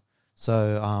fight.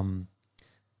 So,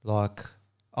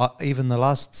 even the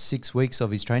last 6 weeks of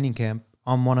his training camp,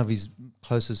 I'm one of his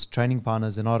closest training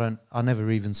partners, and I never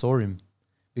even saw him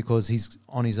because he's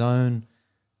on his own,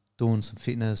 doing some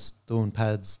fitness, doing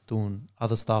pads, doing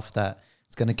other stuff that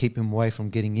it's going to keep him away from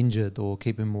getting injured or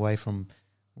keep him away from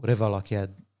whatever, like he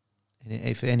had,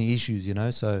 if any issues, you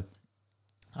know. So,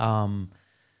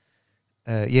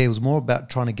 it was more about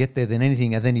trying to get there than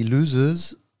anything. And then he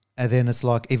loses, and then it's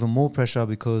like even more pressure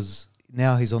because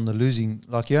now he's on the losing.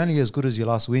 Like, you're only as good as your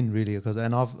last win, really.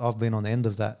 And I've been on the end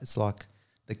of that. It's like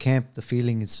the camp, the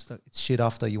feeling is it's shit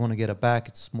after. You want to get it back.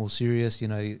 It's more serious. You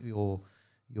know, you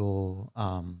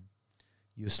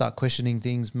start questioning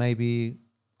things. Maybe,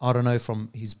 I don't know, from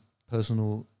his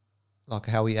personal, like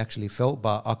how he actually felt,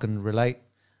 but I can relate.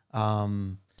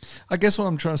 I guess what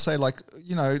I'm trying to say, like,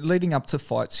 you know, leading up to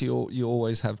fights, you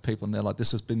always have people in there like,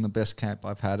 this has been the best camp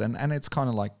I've had, and it's kind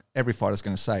of like every fighter's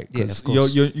going to say, because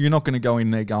you're not going to go in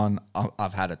there going,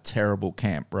 I've had a terrible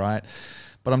camp, right?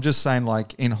 But I'm just saying,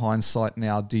 like, in hindsight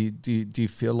now, do you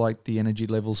feel like the energy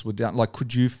levels were down? Like,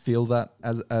 could you feel that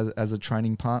as a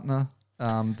training partner,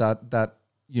 that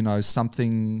you know,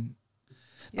 something?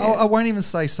 Yeah. I won't even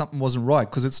say something wasn't right,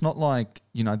 because it's not like,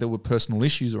 you know, there were personal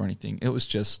issues or anything. It was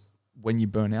just, when you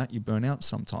burn out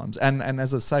sometimes. And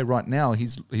as I say, right now,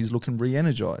 he's looking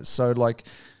re-energized. So, like,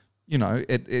 you know,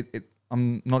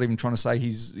 I'm not even trying to say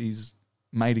he's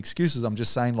made excuses. I'm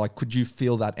just saying, like, could you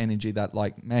feel that energy that,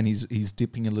 like, man, he's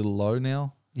dipping a little low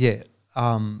now? Yeah.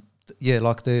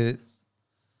 Like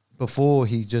before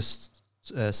he just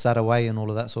sat away and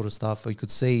all of that sort of stuff, you could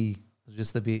see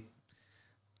just a bit,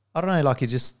 I don't know, like he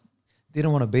just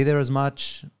didn't want to be there as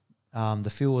much. The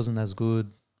feel wasn't as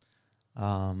good.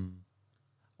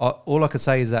 All I could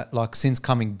say is that, like, since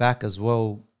coming back as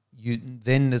well,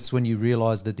 then it's when you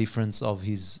realize the difference of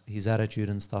his attitude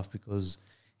and stuff, because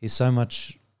he's so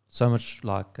much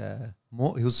like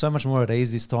more. He was so much more at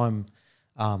ease this time,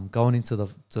 going into the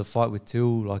fight with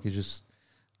Till. Like, he's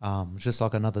just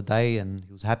like another day, and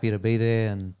he was happy to be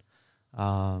there, and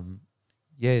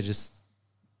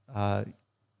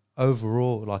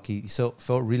overall, like, he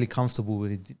felt really comfortable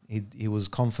when he was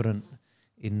confident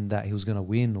in that he was going to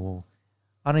win, or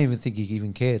I don't even think he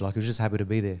even cared. Like, he was just happy to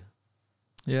be there.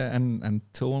 Yeah, and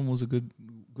Till one was a good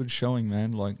showing,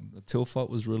 man. Like, the Till fight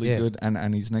was really good,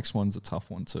 and his next one's a tough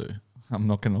one too. I'm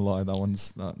not going to lie, that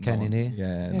one's Cannonier.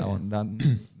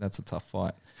 That's a tough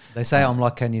fight. They say I'm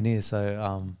like Cannonier,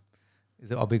 so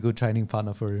I'll be a good training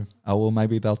partner for him. Oh, well,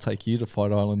 maybe they'll take you to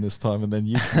Fight Island this time, and then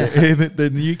you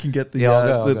can get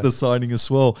the signing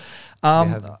as well.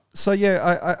 So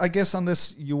yeah, I guess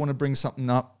unless you want to bring something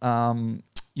up,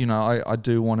 you know, I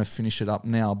do want to finish it up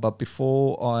now. But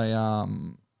before I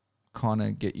kind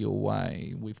of get you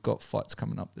away, we've got fights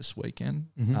coming up this weekend.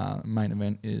 Main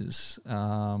event is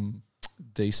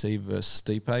DC versus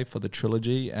Stipe for the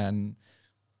trilogy, and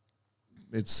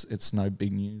it's no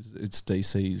big news. It's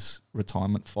DC's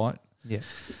retirement fight. Yeah.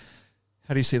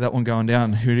 How do you see that one going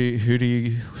down?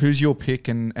 Who's your pick,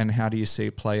 and how do you see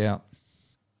it play out?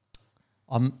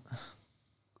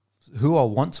 Who I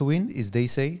want to win is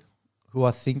DC. Who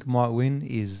I think might win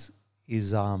is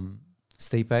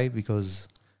Stipe, because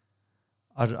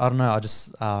I don't know.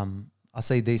 I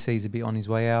see DC is a bit on his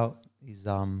way out. He's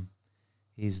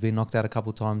been knocked out a couple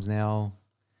of times now,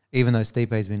 even though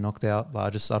Stipe's been knocked out. But I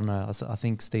don't know. I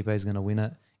think Stipe's going to win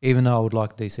it, even though I would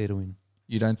like DC to win.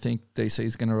 You don't think DC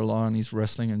is going to rely on his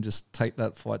wrestling and just take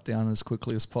that fight down as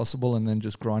quickly as possible and then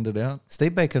just grind it out?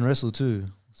 Stipe can wrestle too.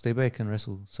 Stipe can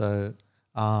wrestle. So,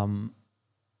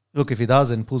 look, if he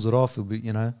does and pulls it off, it'll be,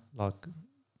 you know, like,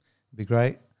 it'll be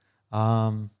great.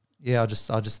 I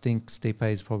just think Stipe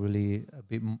is probably a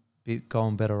bit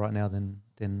going better right now than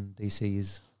DC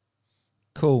is.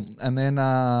 Cool. And then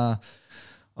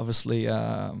obviously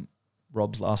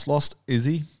Rob's last lost,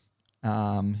 Izzy.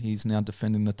 He's now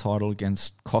defending the title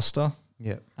against Costa.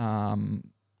 Yeah.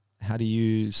 How do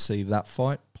you see that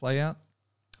fight play out?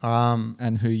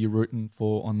 And who you're rooting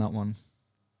for on that one?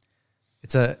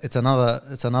 It's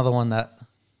another one that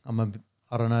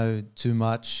I don't know too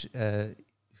much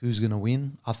who's going to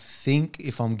win. I think,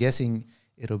 if I'm guessing,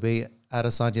 it'll be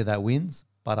Adesanya that wins,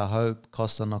 but I hope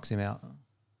Costa knocks him out,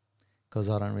 because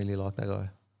I don't really like that guy.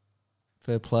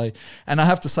 Fair play. And I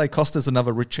have to say, Costa's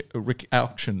another Rick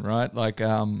action, right? Like,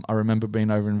 I remember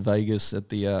being over in Vegas at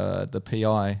the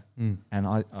PI, and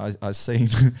I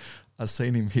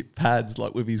seen him hit pads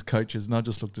like with his coaches, and I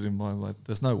just looked at him and I'm like,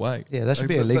 there's no way. Yeah, that should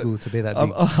be illegal to be that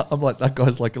big. I'm like, that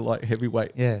guy's like a light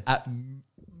heavyweight. Yeah. At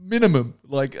minimum,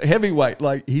 like heavyweight,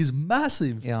 like he's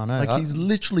massive. Yeah, I know. Like, he's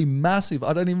literally massive.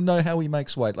 I don't even know how he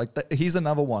makes weight. Like, he's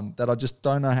another one that I just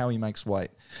don't know how he makes weight.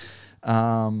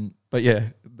 But yeah,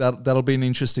 that'll be an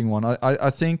interesting one. I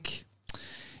think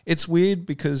it's weird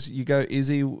because you go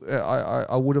Izzy.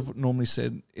 I would have normally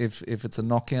said if it's a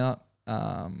knockout,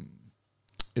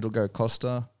 it'll go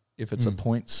Costa. If it's a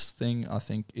points thing, I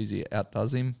think Izzy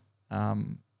outdoes him.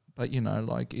 But, you know,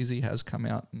 like Izzy has come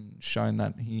out and shown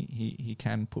that he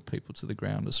can put people to the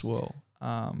ground as well.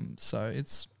 So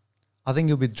it's... I think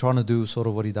he'll be trying to do sort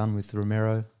of what he done with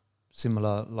Romero,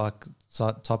 similar like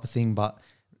type of thing, but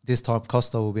this time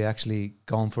Costa will be actually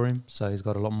going for him, so he's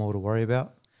got a lot more to worry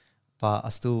about. But I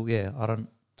still,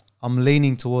 I'm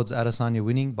leaning towards Adesanya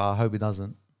winning, but I hope he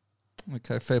doesn't.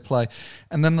 Okay, fair play.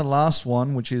 And then the last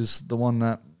one, which is the one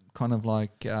that kind of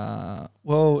like, I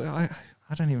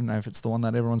don't even know if it's the one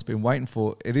that everyone's been waiting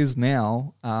for. It is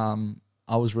now.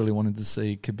 I was really wanting to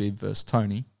see Khabib versus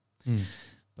Tony.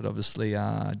 But obviously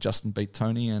Justin beat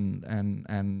Tony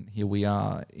and here we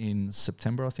are in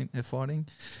September, I think they're fighting.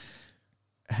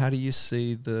 How do you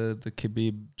see the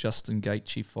Khabib-Justin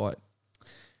Gaethje fight?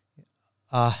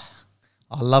 I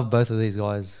love both of these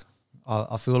guys.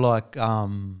 I feel like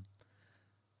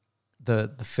the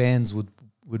fans would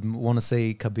want to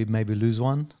see Khabib maybe lose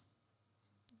one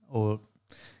or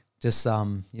just,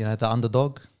 the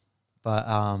underdog. But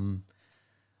I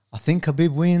think Khabib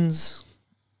wins.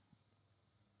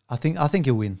 I think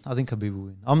he'll win. I think Khabib will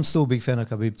win. I'm still a big fan of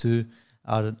Khabib too.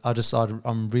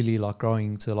 I'm really like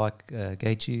growing to like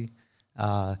Gaethje.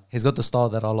 He's got the style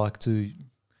that I like too.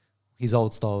 His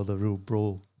old style, the real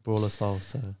brawler style.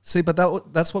 So see, but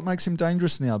that's what makes him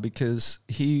dangerous now because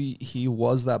he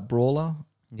was that brawler.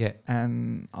 Yeah,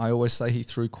 and I always say he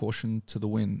threw caution to the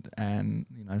wind, and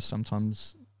you know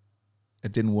sometimes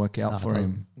it didn't work out for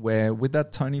him. Where with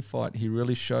that Tony fight, he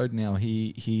really showed now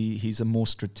he's a more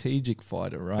strategic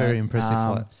fighter, right? Very impressive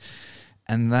fight.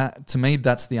 And that to me,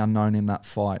 that's the unknown in that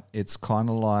fight. It's kind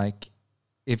of like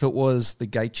if it was the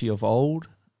Gaethje of old,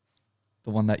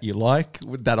 the one that you like,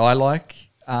 that I like.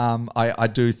 I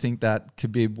do think that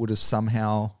Khabib would have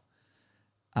somehow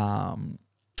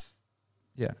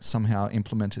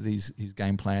implemented his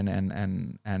game plan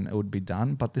and it would be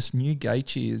done. But this new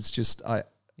Gaethje is just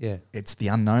it's the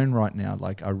unknown right now.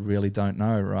 Like I really don't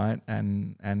know, right?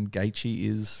 And Gaethje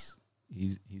is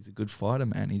he's a good fighter,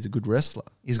 man. He's a good wrestler.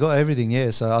 He's got everything, yeah.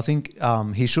 So I think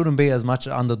he shouldn't be as much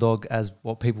underdog as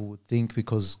what people would think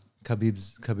because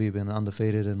Khabib and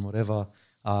undefeated and whatever.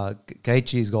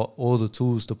 Gaethje's got all the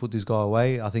tools to put this guy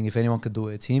away. I think if anyone could do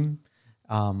it, it's him.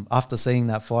 After seeing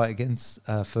that fight against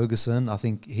Ferguson, I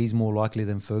think he's more likely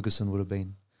than Ferguson would have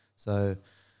been. So,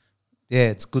 yeah,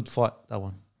 it's a good fight, that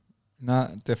one. No,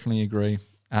 definitely agree.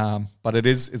 But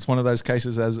it's one of those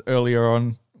cases as earlier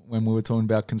on when we were talking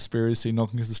about conspiracy,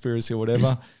 not conspiracy or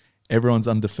whatever, everyone's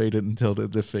undefeated until they're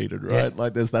defeated, right? Yeah.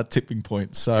 Like there's that tipping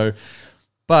point. So,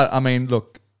 but I mean,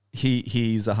 look,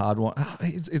 he's a hard one.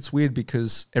 It's weird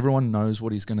because everyone knows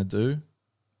what he's going to do,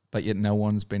 but yet no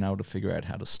one's been able to figure out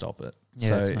how to stop it.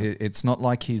 Yeah, so it's not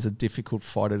like he's a difficult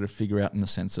fighter to figure out in the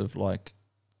sense of like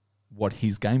what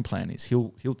his game plan is.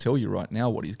 He'll tell you right now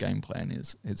what his game plan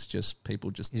is. It's just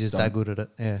people just he's just that good at it.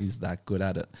 Yeah, he's that good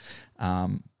at it.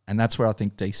 And that's where I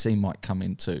think DC might come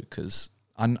in too because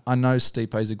I know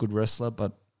Stipe is a good wrestler,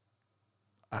 but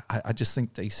I just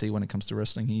think DC when it comes to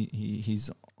wrestling, he's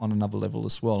on another level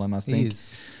as well. And I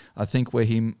think where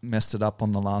he messed it up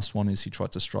on the last one is he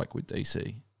tried to strike with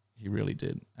DC. He really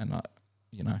did, and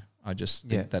I just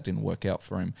think that didn't work out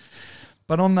for him.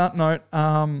 But on that note,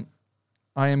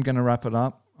 I am going to wrap it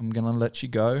up. I'm going to let you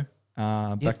go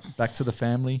back to the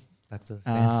family. Back to the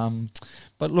family.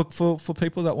 But look, for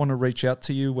people that want to reach out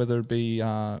to you, whether it be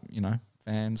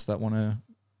fans that want to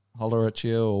holler at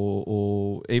you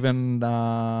or even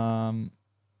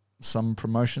some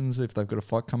promotions if they've got a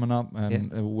fight coming up,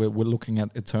 and we're looking at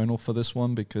Eternal for this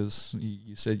one because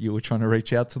you said you were trying to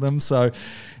reach out to them. So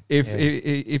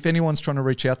if anyone's trying to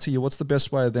reach out to you, what's the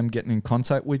best way of them getting in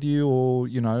contact with you? Or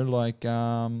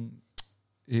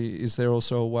is there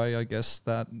also a way, I guess,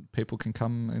 that people can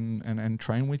come and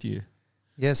train with you?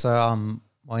 Yeah, so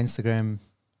my Instagram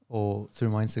or through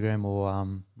my Instagram or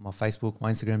my Facebook.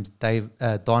 My Instagram's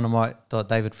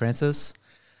dynamite.davidfrancis.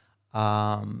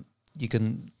 You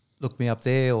can look me up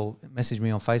there or message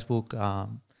me on Facebook.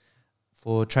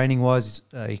 For training wise,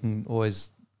 you can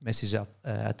always message up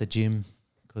at the gym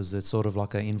because it's sort of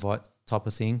like an invite type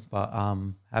of thing. But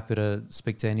I'm happy to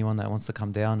speak to anyone that wants to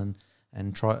come down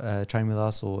and try train with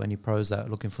us, or any pros that are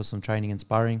looking for some training and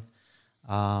sparring.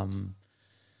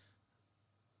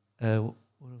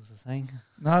 What was I saying?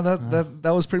 No,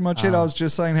 that was pretty much it. I was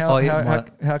just saying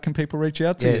how can people reach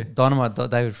out to you?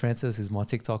 Dynamite.davidfrancis is my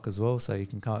TikTok as well, so you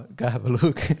can go have a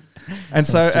look. And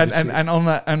so and on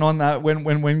that,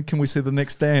 when can we see the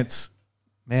next dance?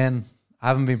 Man, I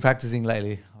haven't been practicing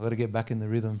lately. I've got to get back in the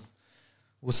rhythm.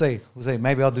 We'll see.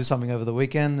 Maybe I'll do something over the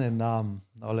weekend and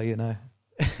I'll let you know.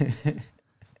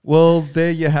 Well,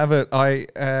 there you have it.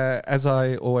 As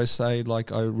I always say,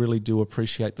 like, I really do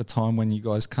appreciate the time when you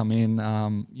guys come in.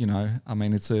 You know, I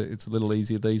mean, it's a little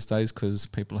easier these days because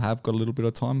people have got a little bit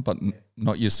of time, but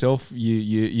not yourself.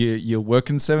 You're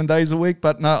working 7 days a week.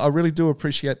 But no, I really do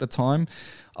appreciate the time.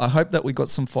 I hope that we got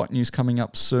some fight news coming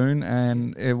up soon,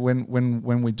 and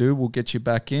when we do, we'll get you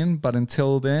back in. But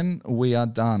until then, we are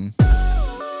done.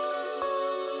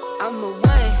 I'm a one.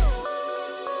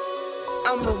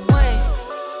 I'm a one.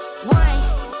 One.